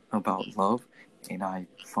something about love and I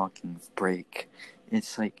fucking break.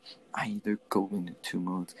 It's like I either go into two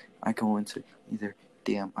modes. I go into either,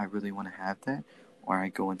 damn, I really want to have that, or I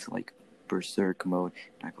go into like berserk mode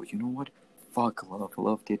and I go, you know what? Fuck love.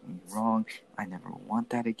 Love did me wrong. I never want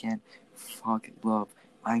that again. Fuck love.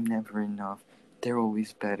 I'm never enough. They're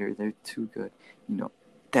always better. They're too good.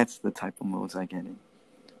 That's the type of modes I get in.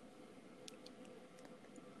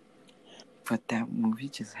 But that movie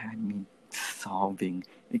just had me sobbing,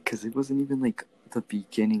 because it wasn't even like the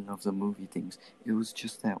beginning of the movie things. It was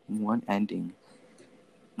just that one ending.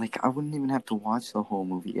 Like I wouldn't even have to watch the whole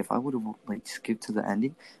movie. If I would have like skipped to the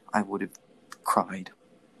ending, I would have cried.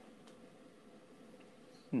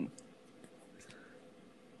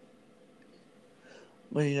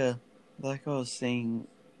 But yeah, like I was saying,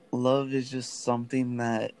 love is just something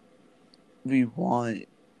that we want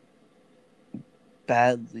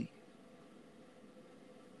badly.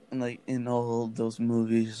 And like in all those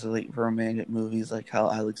movies, like romantic movies, like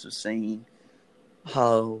how Alex was saying,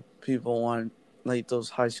 how people want like those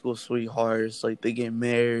high school sweethearts, like they get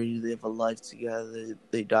married, they have a life together,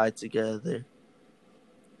 they die together.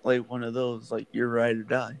 Like one of those, like you're ride or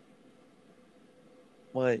die.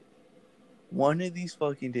 But one of these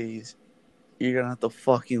fucking days, you're gonna have to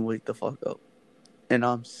fucking wake the fuck up. And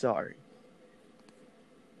I'm sorry.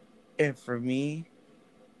 And for me,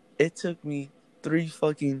 it took me 3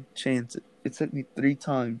 fucking chances. It took me 3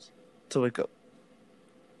 times to wake up.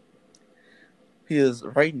 Because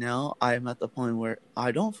right now, I am at the point where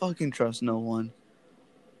I don't fucking trust no one.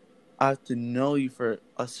 I have to know you for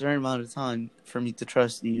a certain amount of time for me to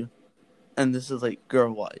trust you. And this is like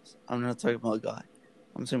girl wise. I'm not talking about guy.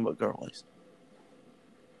 I'm talking about girl wise.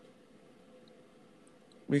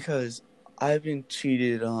 Because I've been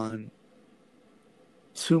cheated on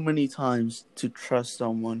too many times to trust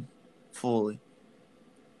someone fully.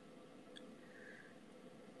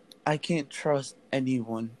 I can't trust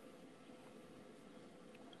anyone.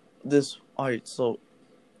 Alright, so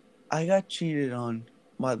I got cheated on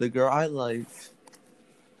by the girl I liked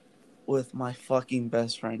with my fucking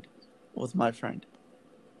best friend. With my friend.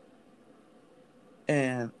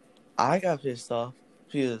 And I got pissed off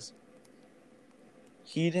because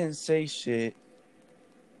he didn't say shit.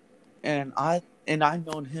 And I've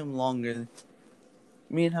known him longer.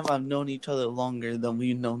 Me and him have known each other longer than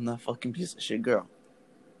we've known that fucking piece of shit girl.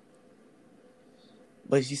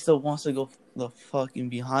 But she still wants to go the fucking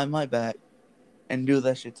behind my back and do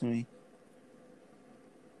that shit to me.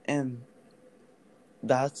 And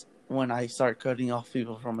that's when I start cutting off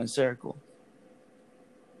people from my circle.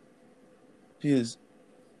 Because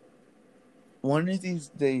one of these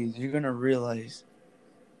days, you're gonna realize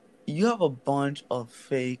you have a bunch of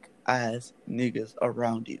fake ass niggas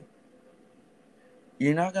around you.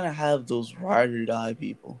 You're not gonna have those ride or die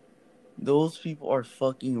people. Those people are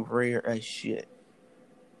fucking rare as shit.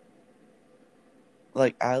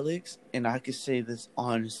 Like Alex, and I can say this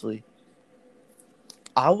honestly,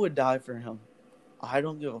 I would die for him. I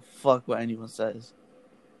don't give a fuck what anyone says.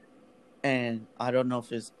 And I don't know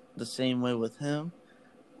if it's the same way with him,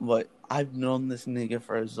 but I've known this nigga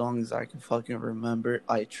for as long as I can fucking remember.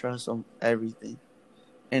 I trust him everything.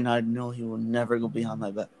 And I know he will never go behind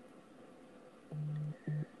my back.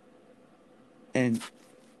 And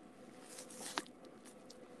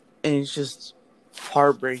it's just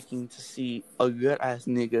heartbreaking to see a good ass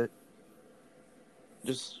nigga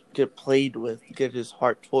just get played with, get his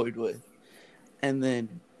heart toyed with. And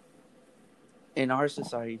then in our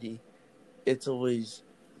society, it's always,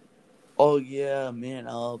 oh yeah, man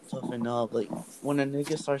up, toughen up. Like when a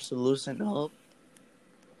nigga starts to loosen up,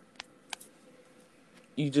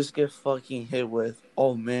 you just get fucking hit with,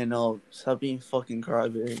 oh man up, stop being fucking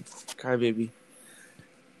crybaby.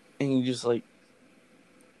 And you just like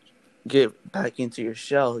get back into your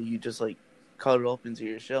shell. You just like cuddle up into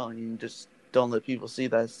your shell and you just don't let people see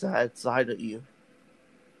that sad side of you.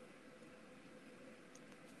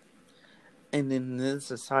 And in this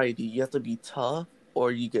society, you have to be tough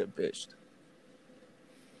or you get bitched.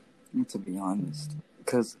 To be honest,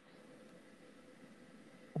 because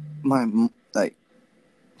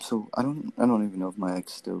so I don't even know if my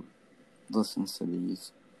ex still listens to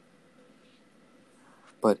these,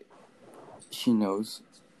 but she knows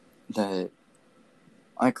that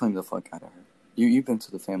I claim the fuck out of her. You've been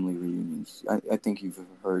to the family reunions. I think you've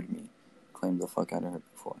heard me claim the fuck out of her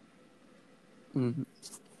before. Mm-hmm.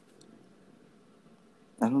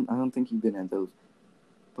 I don't think you've been at those,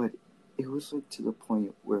 but it was like to the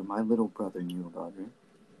point where my little brother knew about her,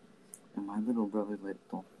 and my little brother let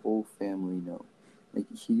the whole family know. Like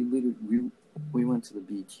he literally, we went to the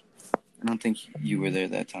beach. I don't think you were there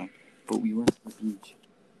that time, but we went to the beach,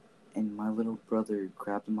 and my little brother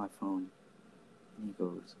grabbed my phone, and he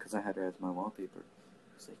goes, because I had her as my wallpaper.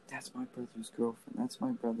 He's like, "That's my brother's girlfriend. That's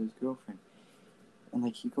my brother's girlfriend." And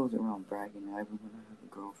like he goes around bragging, "I have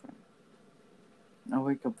a girlfriend." I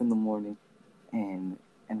wake up in the morning, and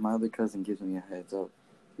my other cousin gives me a heads up.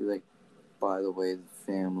 He's like, "By the way, the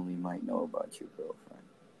family might know about your girlfriend."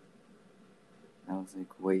 And I was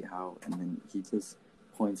like, "Wait, how?" And then he just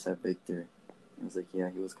points at Victor. He was like,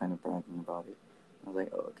 "Yeah, he was kind of bragging about it." I was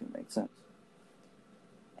like, "Oh, okay, makes sense."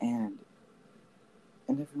 And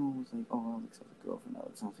everyone was like, "Oh, Alex has a girlfriend.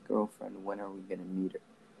 Alex has a girlfriend. When are we gonna meet her?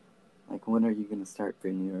 Like, when are you gonna start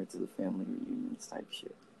bringing her to the family reunions type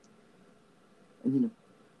shit?" And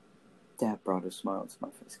that brought a smile to my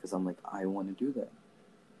face because I'm like, I want to do that.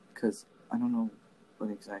 Because I don't know what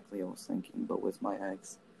exactly I was thinking, but with my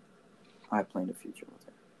ex, I planned a future with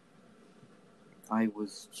her. I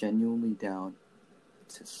was genuinely down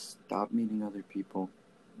to stop meeting other people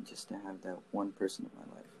just to have that one person in my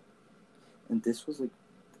life. And this was like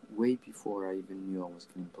way before I even knew I was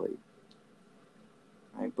getting played.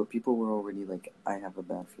 Right? But people were already like, I have a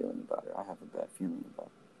bad feeling about her. I have a bad feeling about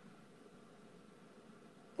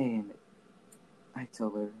her. And I tell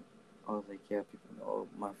her, I was like, yeah, people know,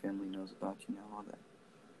 my family knows about you now, all that.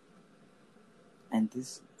 And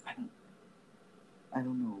this, I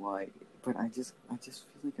don't know why, but I just feel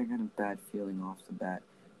like I got a bad feeling off the bat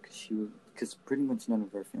because pretty much none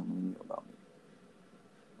of her family knew about me.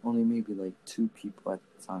 Only maybe like 2 people at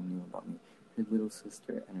the time knew about me: her little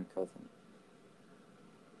sister and her cousin.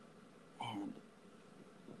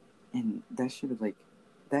 And that should have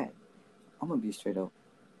that. I'm gonna be straight up.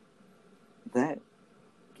 That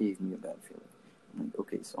gave me a bad feeling. I'm like,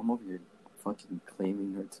 okay, so I'm over here fucking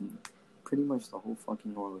claiming her to me. Pretty much the whole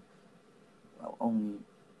fucking world. Well, only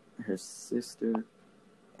her sister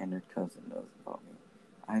and her cousin knows about me.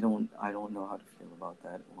 I don't know how to feel about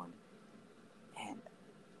that one.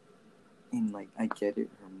 And like, I get it.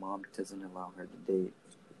 Her mom doesn't allow her to date.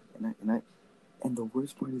 And the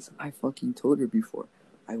worst part is, I fucking told her before.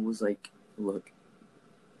 I was like, look,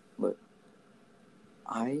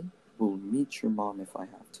 I will meet your mom if I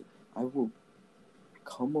have to. I will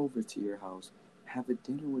come over to your house, have a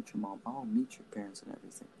dinner with your mom. I'll meet your parents and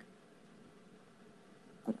everything.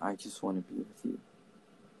 But I just want to be with you.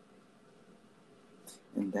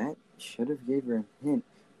 And that should have gave her a hint.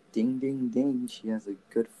 Ding, ding, ding. She has a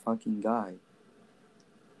good fucking guy.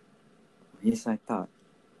 At least I thought.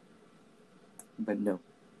 But no.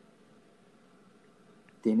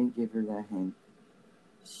 Didn't give her that hint.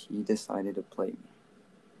 She decided to play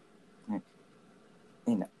me.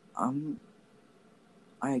 And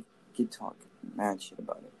I could talk mad shit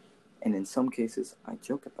about it. And in some cases, I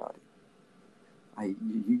joke about it. I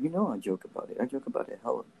joke about it. I joke about it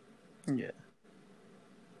hella. Yeah.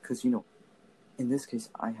 Because, in this case,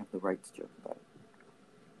 I have the right to joke about it.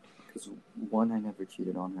 Because, 1, I never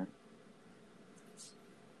cheated on her.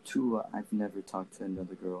 2, I've never talked to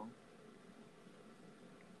another girl.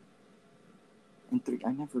 And 3,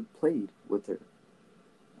 I never played with her.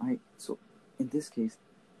 Alright, so in this case,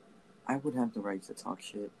 I would have the right to talk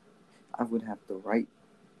shit. I would have the right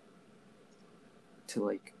to,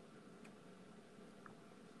 like,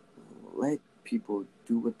 let people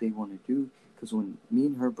do what they want to do. Because when me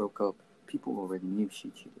and her broke up, people already knew she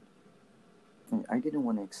cheated. And I didn't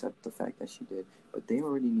want to accept the fact that she did, but they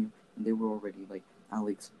already knew, and they were already like,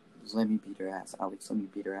 Alex, let me beat her ass. Alex, let me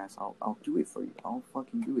beat her ass. I'll do it for you. I'll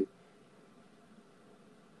fucking do it.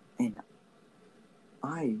 And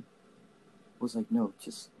I was like, no,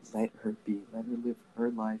 just let her be. Let her live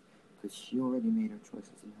her life, because she already made her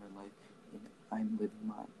choices in her life, and I'm living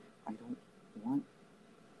mine. I don't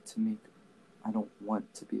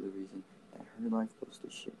want to be the reason that her life goes to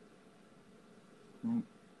shit. Right?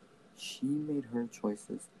 She made her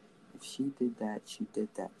choices. If she did that, she did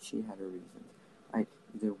that. She had her reasons.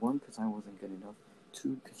 Either 1, because I wasn't good enough.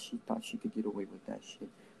 2, because she thought she could get away with that shit.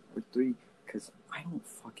 Or 3, because I don't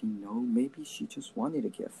fucking know. Maybe she just wanted to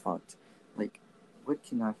get fucked. Like, what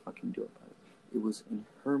can I fucking do about it? It was in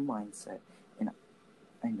her mindset. And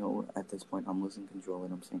I know at this point I'm losing control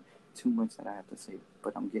and I'm saying too much that I have to say.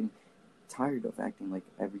 But I'm getting tired of acting like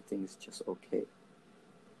everything is just okay.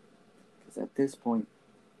 Because at this point,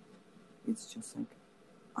 it's just like,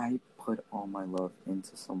 I put all my love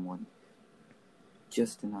into someone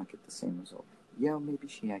just to not get the same result. Yeah, maybe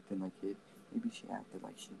she acted like it. Maybe she acted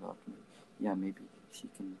like she loved me. Yeah, maybe she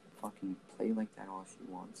can fucking play like that all she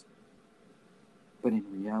wants. But in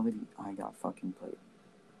reality, I got fucking played.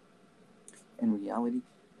 In reality,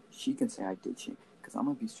 she can say I did shit. Because I'm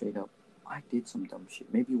going to be straight up. I did some dumb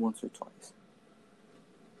shit. Maybe once or twice.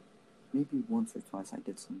 Maybe once or twice I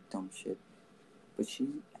did some dumb shit. But she's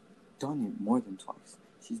done it more than twice.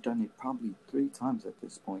 She's done it probably 3 times at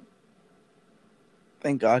this point.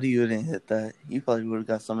 Thank God you didn't hit that. You probably would have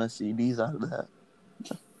got some STDs out of that.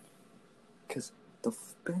 Because the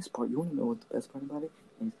best part, you want to know what the best part about it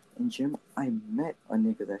is? In gym, I met a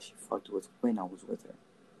nigga that she fucked with when I was with her.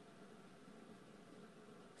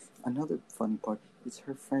 Another funny part is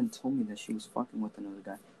her friend told me that she was fucking with another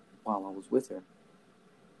guy while I was with her.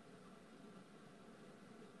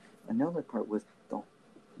 Another part was,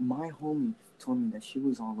 my homie told me that she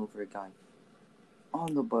was all over a guy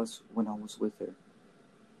on the bus when I was with her.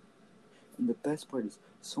 And the best part is,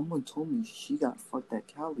 someone told me she got fucked at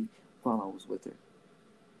Cali while I was with her.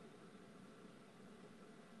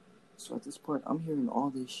 So at this point, I'm hearing all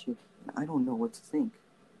this shit, and I don't know what to think.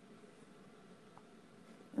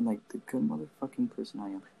 And like the good motherfucking person I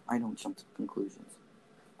am, I don't jump to conclusions.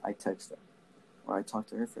 I text her, or I talk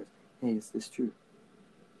to her first. Hey, is this true?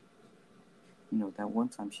 You know, that one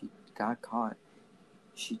time she got caught,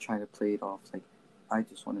 she tried to play it off like I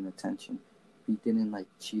just wanted attention. We didn't like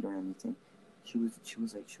cheat or anything. She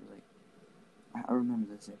was like, I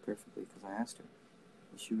remember this day perfectly because I asked her.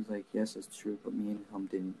 And she was like, yes, it's true, but me and him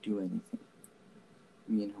didn't do anything.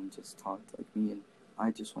 Me and him just talked. Like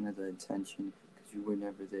I just wanted the attention because you were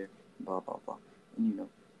never there. Blah blah blah. And you know,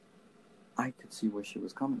 I could see where she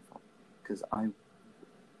was coming from because I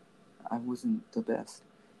wasn't the best.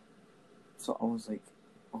 So I was like,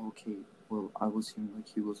 okay, well, I was hearing like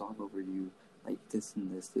he was all over you, like this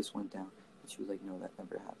and this went down. And she was like, no, that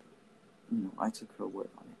never happened. You know, I took her word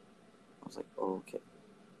on it. I was like, oh, okay.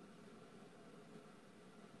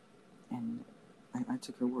 And I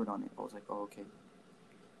took her word on it. I was like, oh, okay.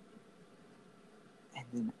 And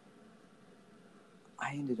then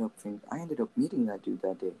I ended up meeting that dude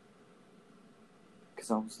that day.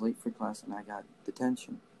 Because I was late for class and I got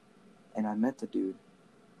detention. And I met the dude.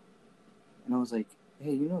 And I was like,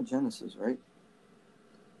 hey, you know Genesis, right?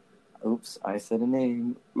 Oops, I said a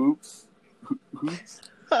name. Oops. Oops.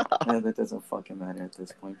 That doesn't fucking matter at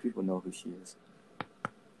this point. People know who she is.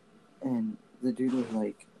 And the dude was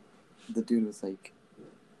like,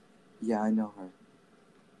 yeah, I know her.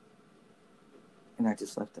 And I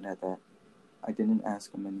just left it at that. I didn't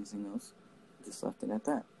ask him anything else. I just left it at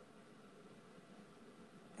that.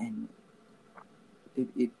 And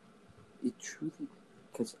it truly,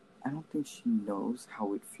 because I don't think she knows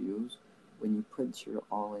how it feels when you put your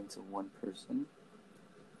all into one person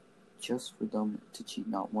just for them to cheat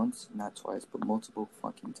not once, not twice, but multiple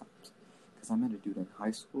fucking times. Because I met a dude in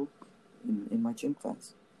high school in my gym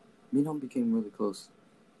class. Me and him became really close.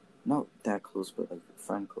 Not that close, but like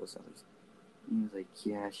friend close at least. And he was like,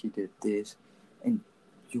 yeah, she did this. And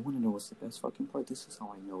you want to know what's the best fucking part? This is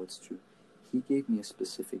how I know it's true. He gave me a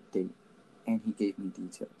specific date, and he gave me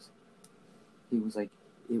details. He was like,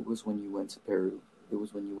 it was when you went to Peru. It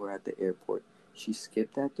was when you were at the airport. She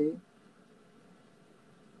skipped that day,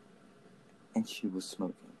 and she was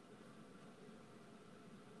smoking.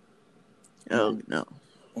 Oh, no.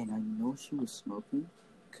 And I know she was smoking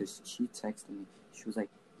because she texted me. She was like,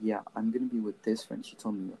 yeah, I'm going to be with this friend. She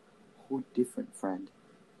told me a whole different friend.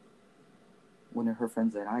 One of her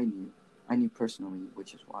friends that I knew personally,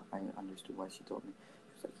 which is why I understood why she told me.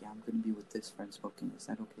 She was like, yeah, I'm going to be with this friend smoking. Is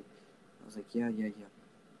that okay? I was like, yeah.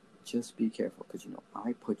 Just be careful because, you know,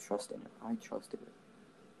 I put trust in her. I trusted her.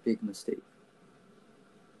 Big mistake.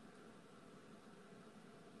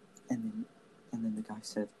 And then the guy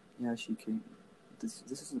said, yeah, she came. This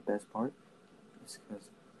is the best part. It's because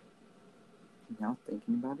now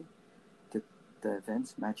thinking about it, the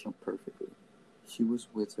events match up perfectly. She was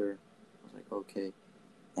with her. I was like, okay.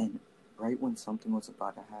 And right when something was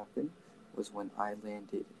about to happen was when I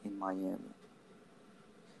landed in Miami.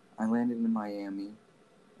 I landed in Miami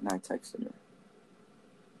and I texted her.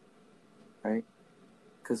 Right?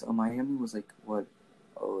 Because Miami was like, what?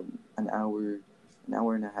 Oh, an hour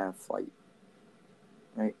and a half flight.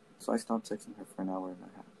 Right? So I stopped texting her for an hour and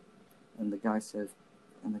a half. And the guy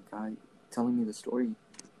telling me the story,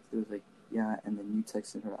 he was like, yeah, and then you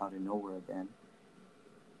texted her out of nowhere again.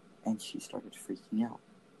 And she started freaking out.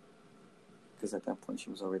 Because at that point she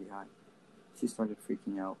was already high. She started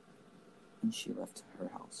freaking out and she left her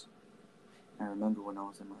house. And I remember when I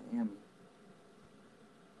was in Miami,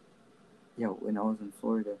 when I was in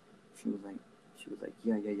Florida, she was like,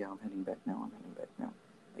 yeah, I'm heading back now.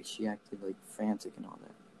 Like, she acted like frantic and all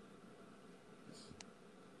that.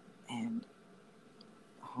 And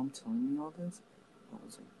how I'm telling you all this, I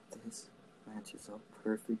was like, this matches up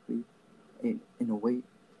perfectly. In a way,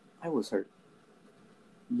 I was hurt.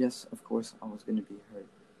 Yes, of course, I was going to be hurt.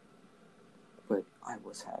 But I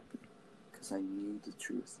was happy because I knew the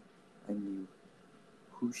truth. I knew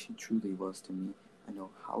who she truly was to me. I know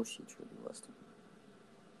how she truly was to me.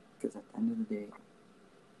 Because at the end of the day,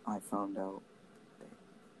 I found out that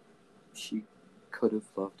she could have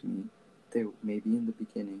loved me. Maybe in the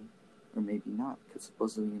beginning, or maybe not. Because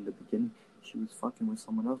supposedly in the beginning, she was fucking with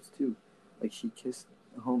someone else too. Like, she kissed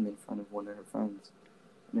home in front of one of her friends.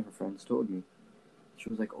 And her friends told me. She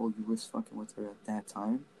was like, oh, you were fucking with her at that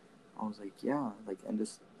time? I was like, yeah, like end of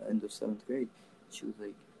 7th grade. She was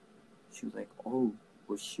like, oh,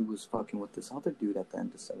 well, she was fucking with this other dude at the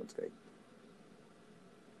end of 7th grade.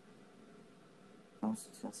 I was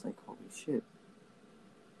just like, holy shit.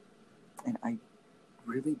 And I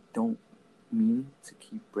really don't mean to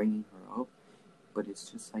keep bringing her up, but it's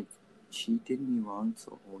just like, she did me wrong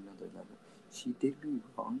to a whole nother level. She did me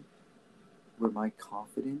wrong where my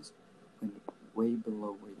confidence went way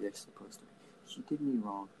below where they're supposed to be. She did me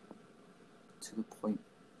wrong to the point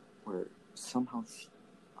where somehow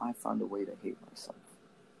I found a way to hate myself.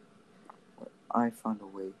 Where I found a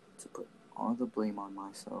way to put all the blame on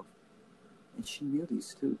myself. And she knew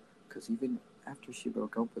these too, because even after she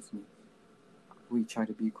broke up with me, we tried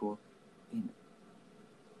to be cool. And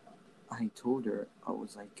I told her, I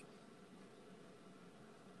was like,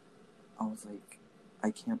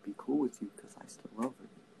 I can't be cool with you because I still love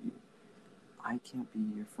you. I can't be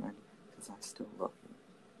your friend because I still love you.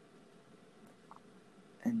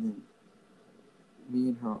 And then me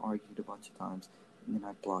and her argued a bunch of times, and then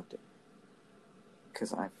I blocked it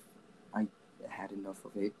because I had enough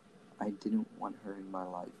of it. I didn't want her in my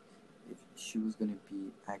life. If she was gonna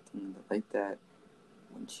be acting like that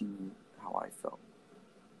when she knew how I felt.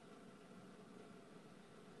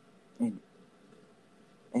 And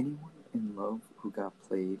anyone in love who got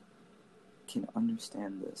played can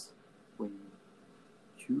understand this. When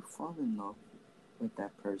you fall in love with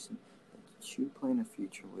that person that you plan a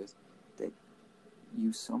future with, that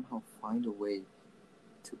you somehow find a way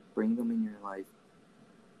to bring them in your life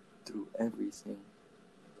through everything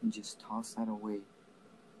and just toss that away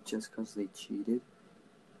just because they cheated,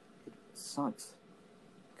 it sucks.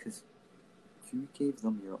 Because you gave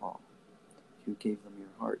them your all. You gave them your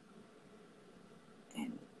heart.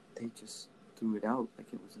 And they just threw it out like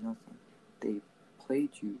it was nothing. They played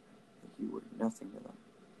you like you were nothing to them.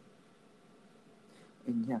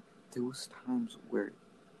 And yeah, there was times where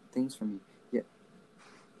things for me, yeah,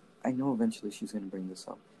 I know eventually she's going to bring this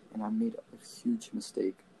up. And I made a huge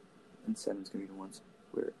mistake, and said it was going to be the ones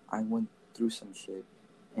where I went through some shit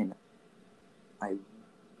and I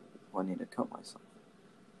wanted to cut myself.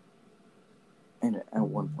 And at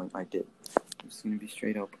one point I did. I'm just going to be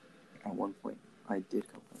straight up. At one point I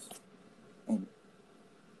did cut myself. And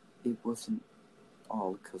it wasn't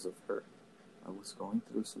all because of her. I was going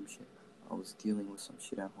through some shit. I was dealing with some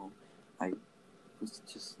shit at home. I was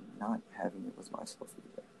just not having it with myself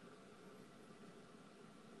either.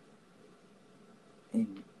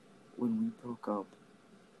 And when we broke up,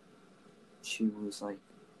 she was like,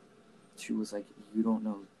 you don't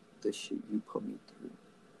know the shit you put me through.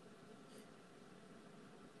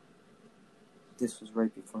 This was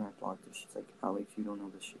right before I blocked her. She's like, Alex, you don't know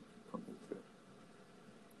the shit you put me through.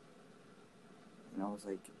 And I was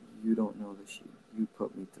like, you don't know the shit you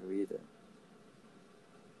put me through either.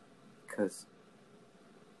 Because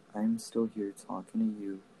I'm still here talking to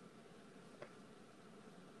you,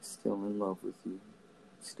 still in love with you,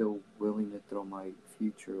 still willing to throw my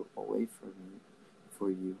future away from me, for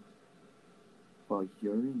you, while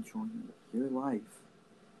you're enjoying your life,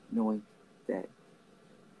 knowing that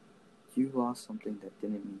you lost something that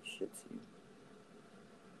didn't mean shit to you.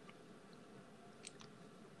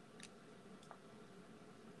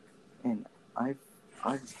 And I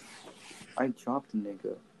dropped the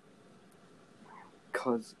nigga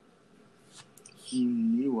because he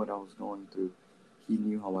knew what I was going through. He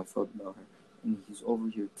knew how I felt about her. And he's over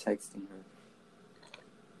here texting her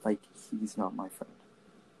like he's not my friend.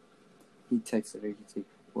 He texted her, he'd say,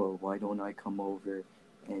 well, why don't I come over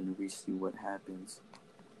and we see what happens?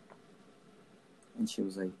 And she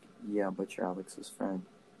was like, yeah, but you're Alex's friend.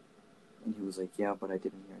 And he was like, yeah, but I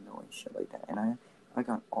didn't hear no and shit like that. And I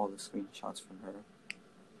got all the screenshots from her.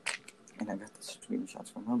 And I got the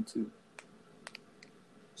screenshots from him too.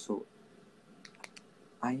 So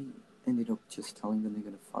I ended up just telling the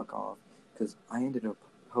nigga to fuck off. Because I ended up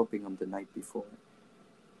helping him the night before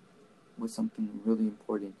with something really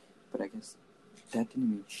important. But I guess that didn't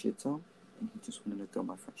mean shit to him. And he just wanted to throw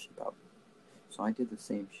my friendship out. So I did the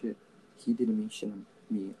same shit. He didn't mean shit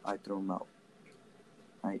to me. I threw him out.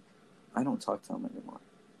 I don't talk to him anymore.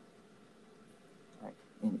 Right?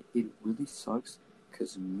 And it really sucks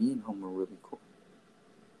because me and him were really cool.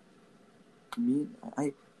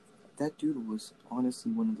 That dude was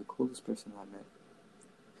honestly one of the coolest persons I met.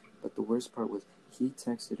 But the worst part was he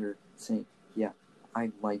texted her saying, yeah,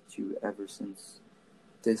 I liked you ever since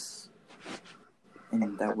this.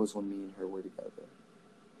 And that was when me and her were together.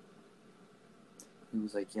 He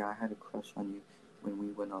was like, yeah, I had a crush on you when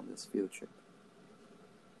we went on this field trip.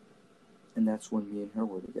 And that's when me and her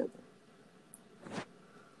were together.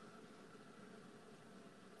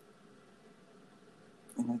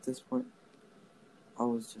 And at this point, I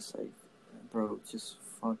was just like, bro, just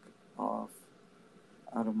fuck off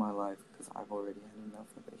out of my life because I've already had enough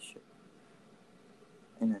of this shit.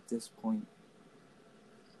 And at this point,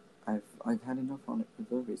 I've had enough of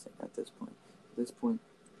everything at this point. At this point,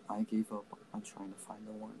 I gave up on trying to find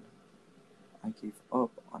the one. I gave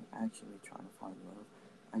up on actually trying to find love.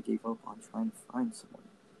 I gave up on trying to find someone.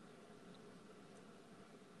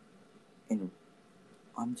 And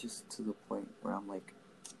I'm just to the point where I'm like,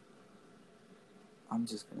 I'm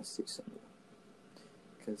just gonna stick something.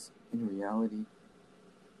 Because in reality,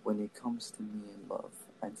 when it comes to me and love,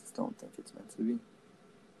 I just don't think it's meant to be.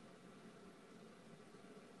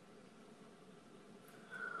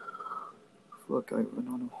 Fuck, I went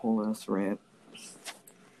on a whole ass rant.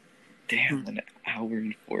 Damn, an hour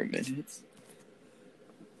and 4 minutes.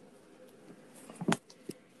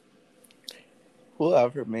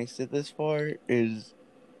 Whoever makes it this far is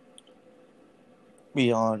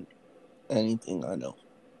beyond anything I know.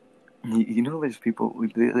 You know, there's people,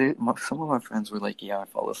 some of my friends were like, yeah, I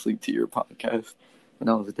fall asleep to your podcast when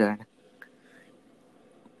I was dead.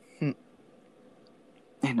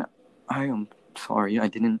 And I am sorry, I'm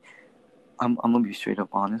gonna be straight up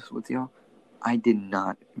honest with y'all. I did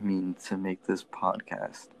not mean to make this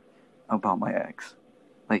podcast about my ex.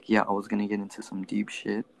 Like, yeah, I was gonna get into some deep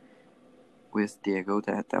shit with Diego.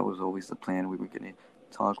 That was always the plan. We were gonna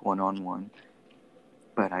talk one-on-one.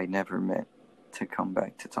 But I never meant to come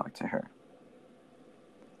back to talk to her.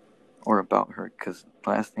 Or about her. Because the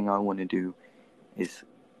last thing I want to do is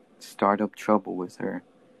start up trouble with her.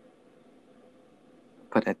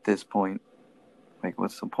 But at this point, like,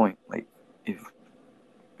 what's the point? Like,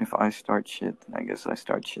 if I start shit, then I guess I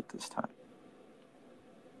start shit this time.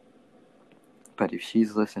 But if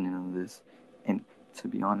she's listening to this, and to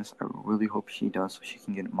be honest, I really hope she does, so she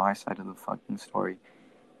can get my side of the fucking story,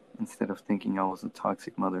 instead of thinking I was a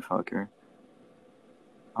toxic motherfucker.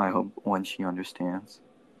 I hope, one, she understands,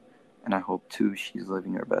 and I hope, two, she's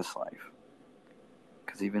living her best life.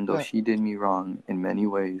 Because even though she did me wrong in many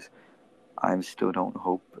ways, I still don't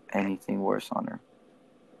hope anything worse on her.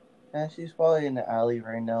 And she's probably in the alley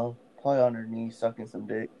right now, probably on her knees sucking some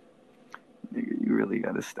dick. Nigga, you really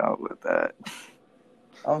gotta stop with that.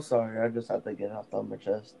 I'm sorry, I just have to get it off my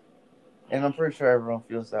chest. And I'm pretty sure everyone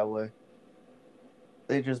feels that way.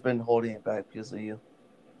 They've just been holding it back because of you.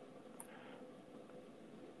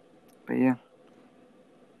 But yeah,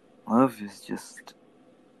 love is just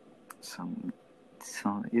it's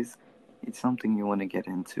something you want to get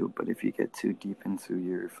into, but if you get too deep into,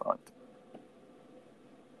 you're fucked.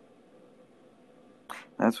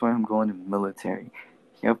 That's why I'm going to the military.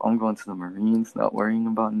 Yep, I'm going to the Marines, not worrying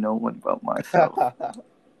about no one but myself.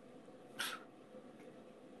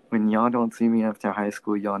 When y'all don't see me after high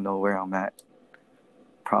school, y'all know where I'm at.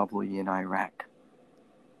 Probably in Iraq.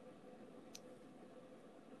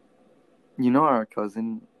 You know our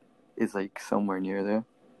cousin is like somewhere near there.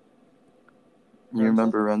 You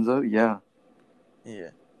remember Renzo? Yeah.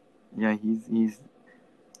 Yeah. Yeah, he's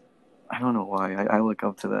I don't know why. I look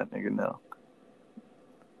up to that nigga now.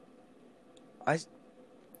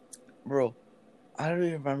 Bro, I don't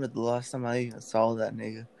even remember the last time I even saw that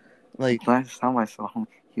nigga. Like, last time I saw him,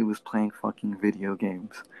 he was playing fucking video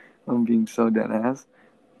games. I'm being so dead ass.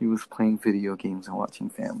 He was playing video games and watching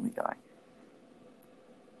Family Guy.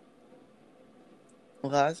 the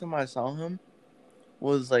last time I saw him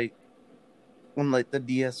was like when like the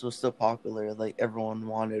DS was still popular, like everyone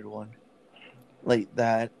wanted one. Like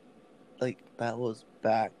that was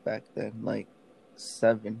back then, like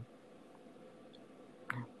 7.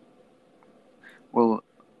 Well,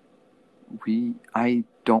 I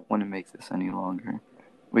don't want to make this any longer,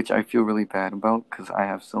 which I feel really bad about because I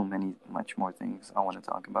have much more things I want to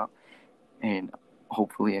talk about, and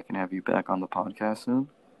hopefully I can have you back on the podcast soon.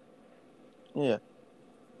 Yeah.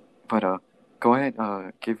 But go ahead,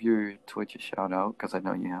 give your Twitch a shout out because I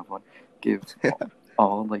know you have one. Give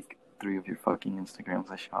all like 3 of your fucking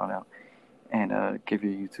Instagrams a shout out, and give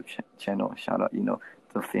your YouTube channel a shout out. You know,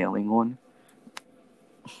 the failing one.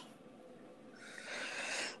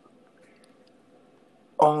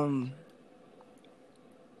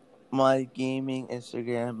 My gaming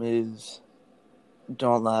Instagram is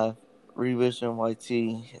Don't Laugh Revision YT.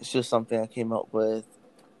 It's just something I came up with,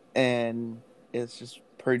 and it's just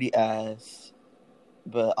pretty ass.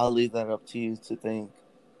 But I'll leave that up to you to think.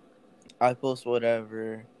 I post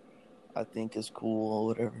whatever I think is cool or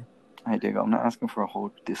whatever. I dig. I'm not asking for a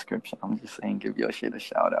whole description. I'm just saying give your shit a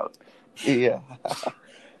shout out. Yeah.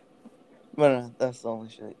 But that's the only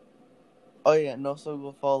shit. Oh yeah, and also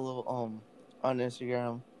go follow on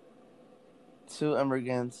Instagram 2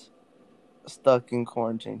 immigrants stuck in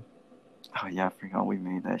quarantine. Oh yeah, I forgot we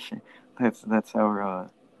made that shit. That's our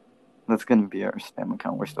that's gonna be our spam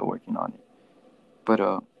account. We're still working on it.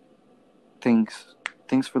 But thanks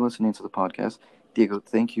for listening to the podcast. Diego,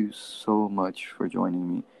 thank you so much for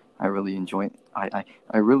joining me. I really enjoyed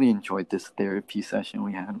this therapy session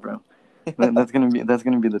we had, bro. That's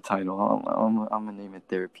gonna be the title. I'm gonna name it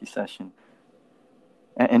therapy session.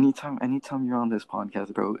 Anytime you're on this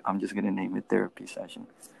podcast, bro, I'm just gonna name it therapy session.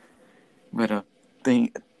 But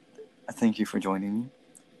thank you for joining me.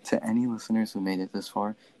 To any listeners who made it this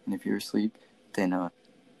far, and if you're asleep, then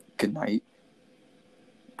good night.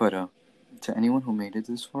 But to anyone who made it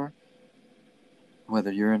this far,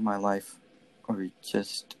 whether you're in my life or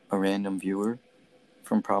just a random viewer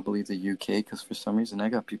from probably the UK, because for some reason I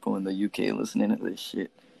got people in the UK listening to this shit.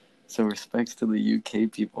 So respects to the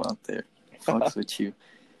UK people out there. Fucks with you.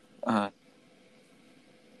 I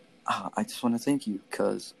just want to thank you,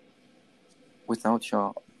 because without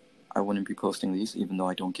y'all, I wouldn't be posting these, even though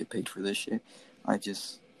I don't get paid for this shit. I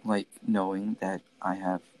just like knowing that I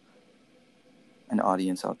have an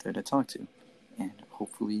audience out there to talk to. And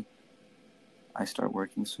hopefully I start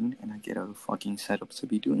working soon and I get a fucking setup to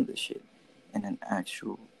be doing this shit. And an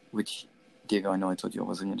actual, which, Diego, I know I told you I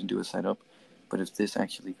wasn't going to do a setup, but if this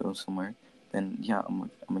actually goes somewhere, then yeah, I'm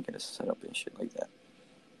gonna get a setup and shit like that.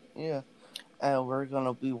 Yeah. And we're going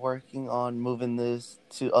to be working on moving this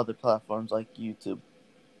to other platforms like YouTube.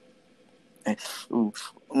 I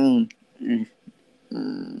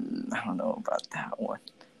don't know about that one.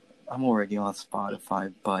 I'm already on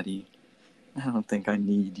Spotify, buddy. I don't think I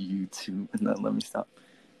need YouTube. No, let me stop.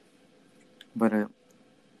 But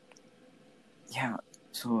yeah.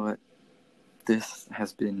 So this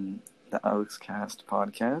has been the Alex Cast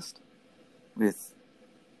podcast with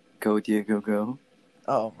Go Diego Go.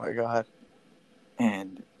 Oh my god.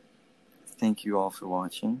 And thank you all for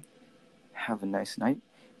watching. Have a nice night.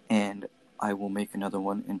 And I will make another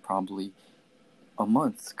one in probably a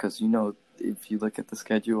month. Because, you know, if you look at the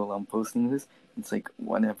schedule I'm posting this, it's like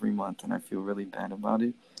one every month. And I feel really bad about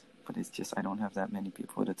it. But it's just I don't have that many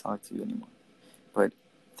people to talk to anymore. But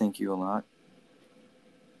thank you a lot.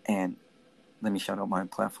 And let me shout out my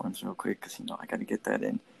platforms real quick. Because, you know, I got to get that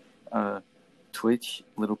in. Twitch,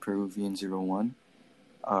 Little Peruvian01.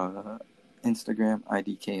 Instagram,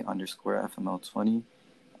 IDK_FML20.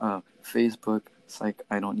 Facebook, psych,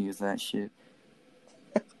 I don't use that shit.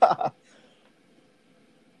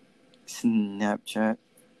 Snapchat.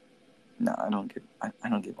 Nah, I don't give my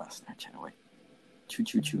Snapchat away.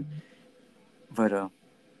 Choo. But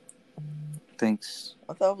thanks.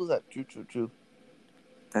 I thought it was that Choo.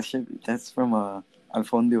 That shit, that's from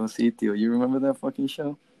Alfonso Sitio. You remember that fucking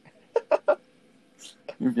show?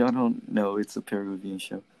 If y'all don't know, it's a Peruvian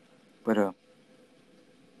show. But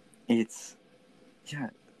it's, yeah,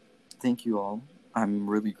 thank you all. I'm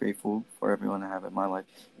really grateful for everyone I have in my life.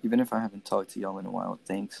 Even if I haven't talked to y'all in a while,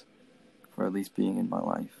 thanks for at least being in my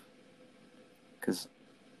life. Because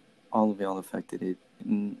all of y'all affected it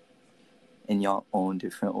in y'all own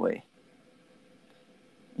different way.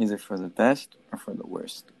 Either for the best or for the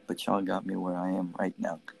worst. But y'all got me where I am right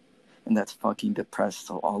now. And that's fucking depressed,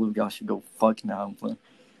 so all of y'all should go fuck now.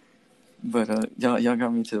 But y'all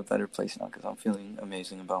got me to a better place now, because I'm feeling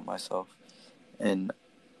amazing about myself. And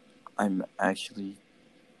I'm actually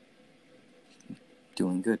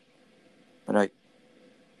doing good. But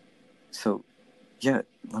so, yeah,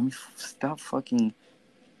 let me stop fucking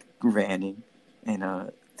ranting.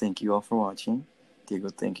 And thank you all for watching. Diego,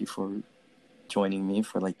 thank you for joining me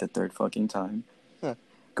for like the third fucking time.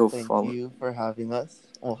 Go follow. Thank you for having us.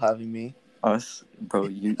 Well, having me. Us, bro.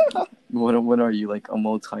 You, what are you, like a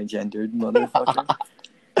multi-gendered motherfucker?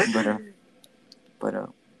 but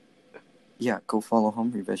yeah. Go follow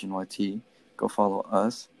him, Revision YT. Go follow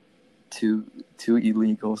us, two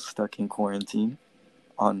illegals stuck in quarantine,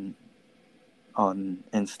 on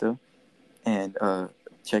Insta, and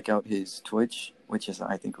check out his Twitch, which is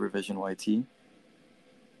I think Revision YT,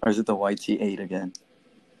 or is it the YT8 again?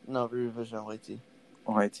 No, Revision YT.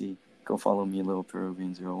 YT. Go follow me, Little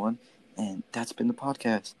Peruvian01. And that's been the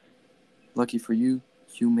podcast. Lucky for you,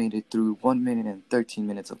 you made it through 1 minute and 13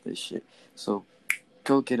 minutes of this shit. So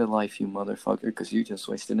go get a life, you motherfucker, because you just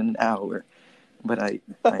wasted an hour. But I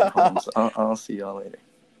promise, I'll see y'all later.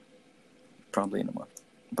 Probably in a month.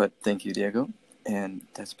 But thank you, Diego. And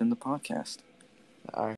that's been the podcast. All right.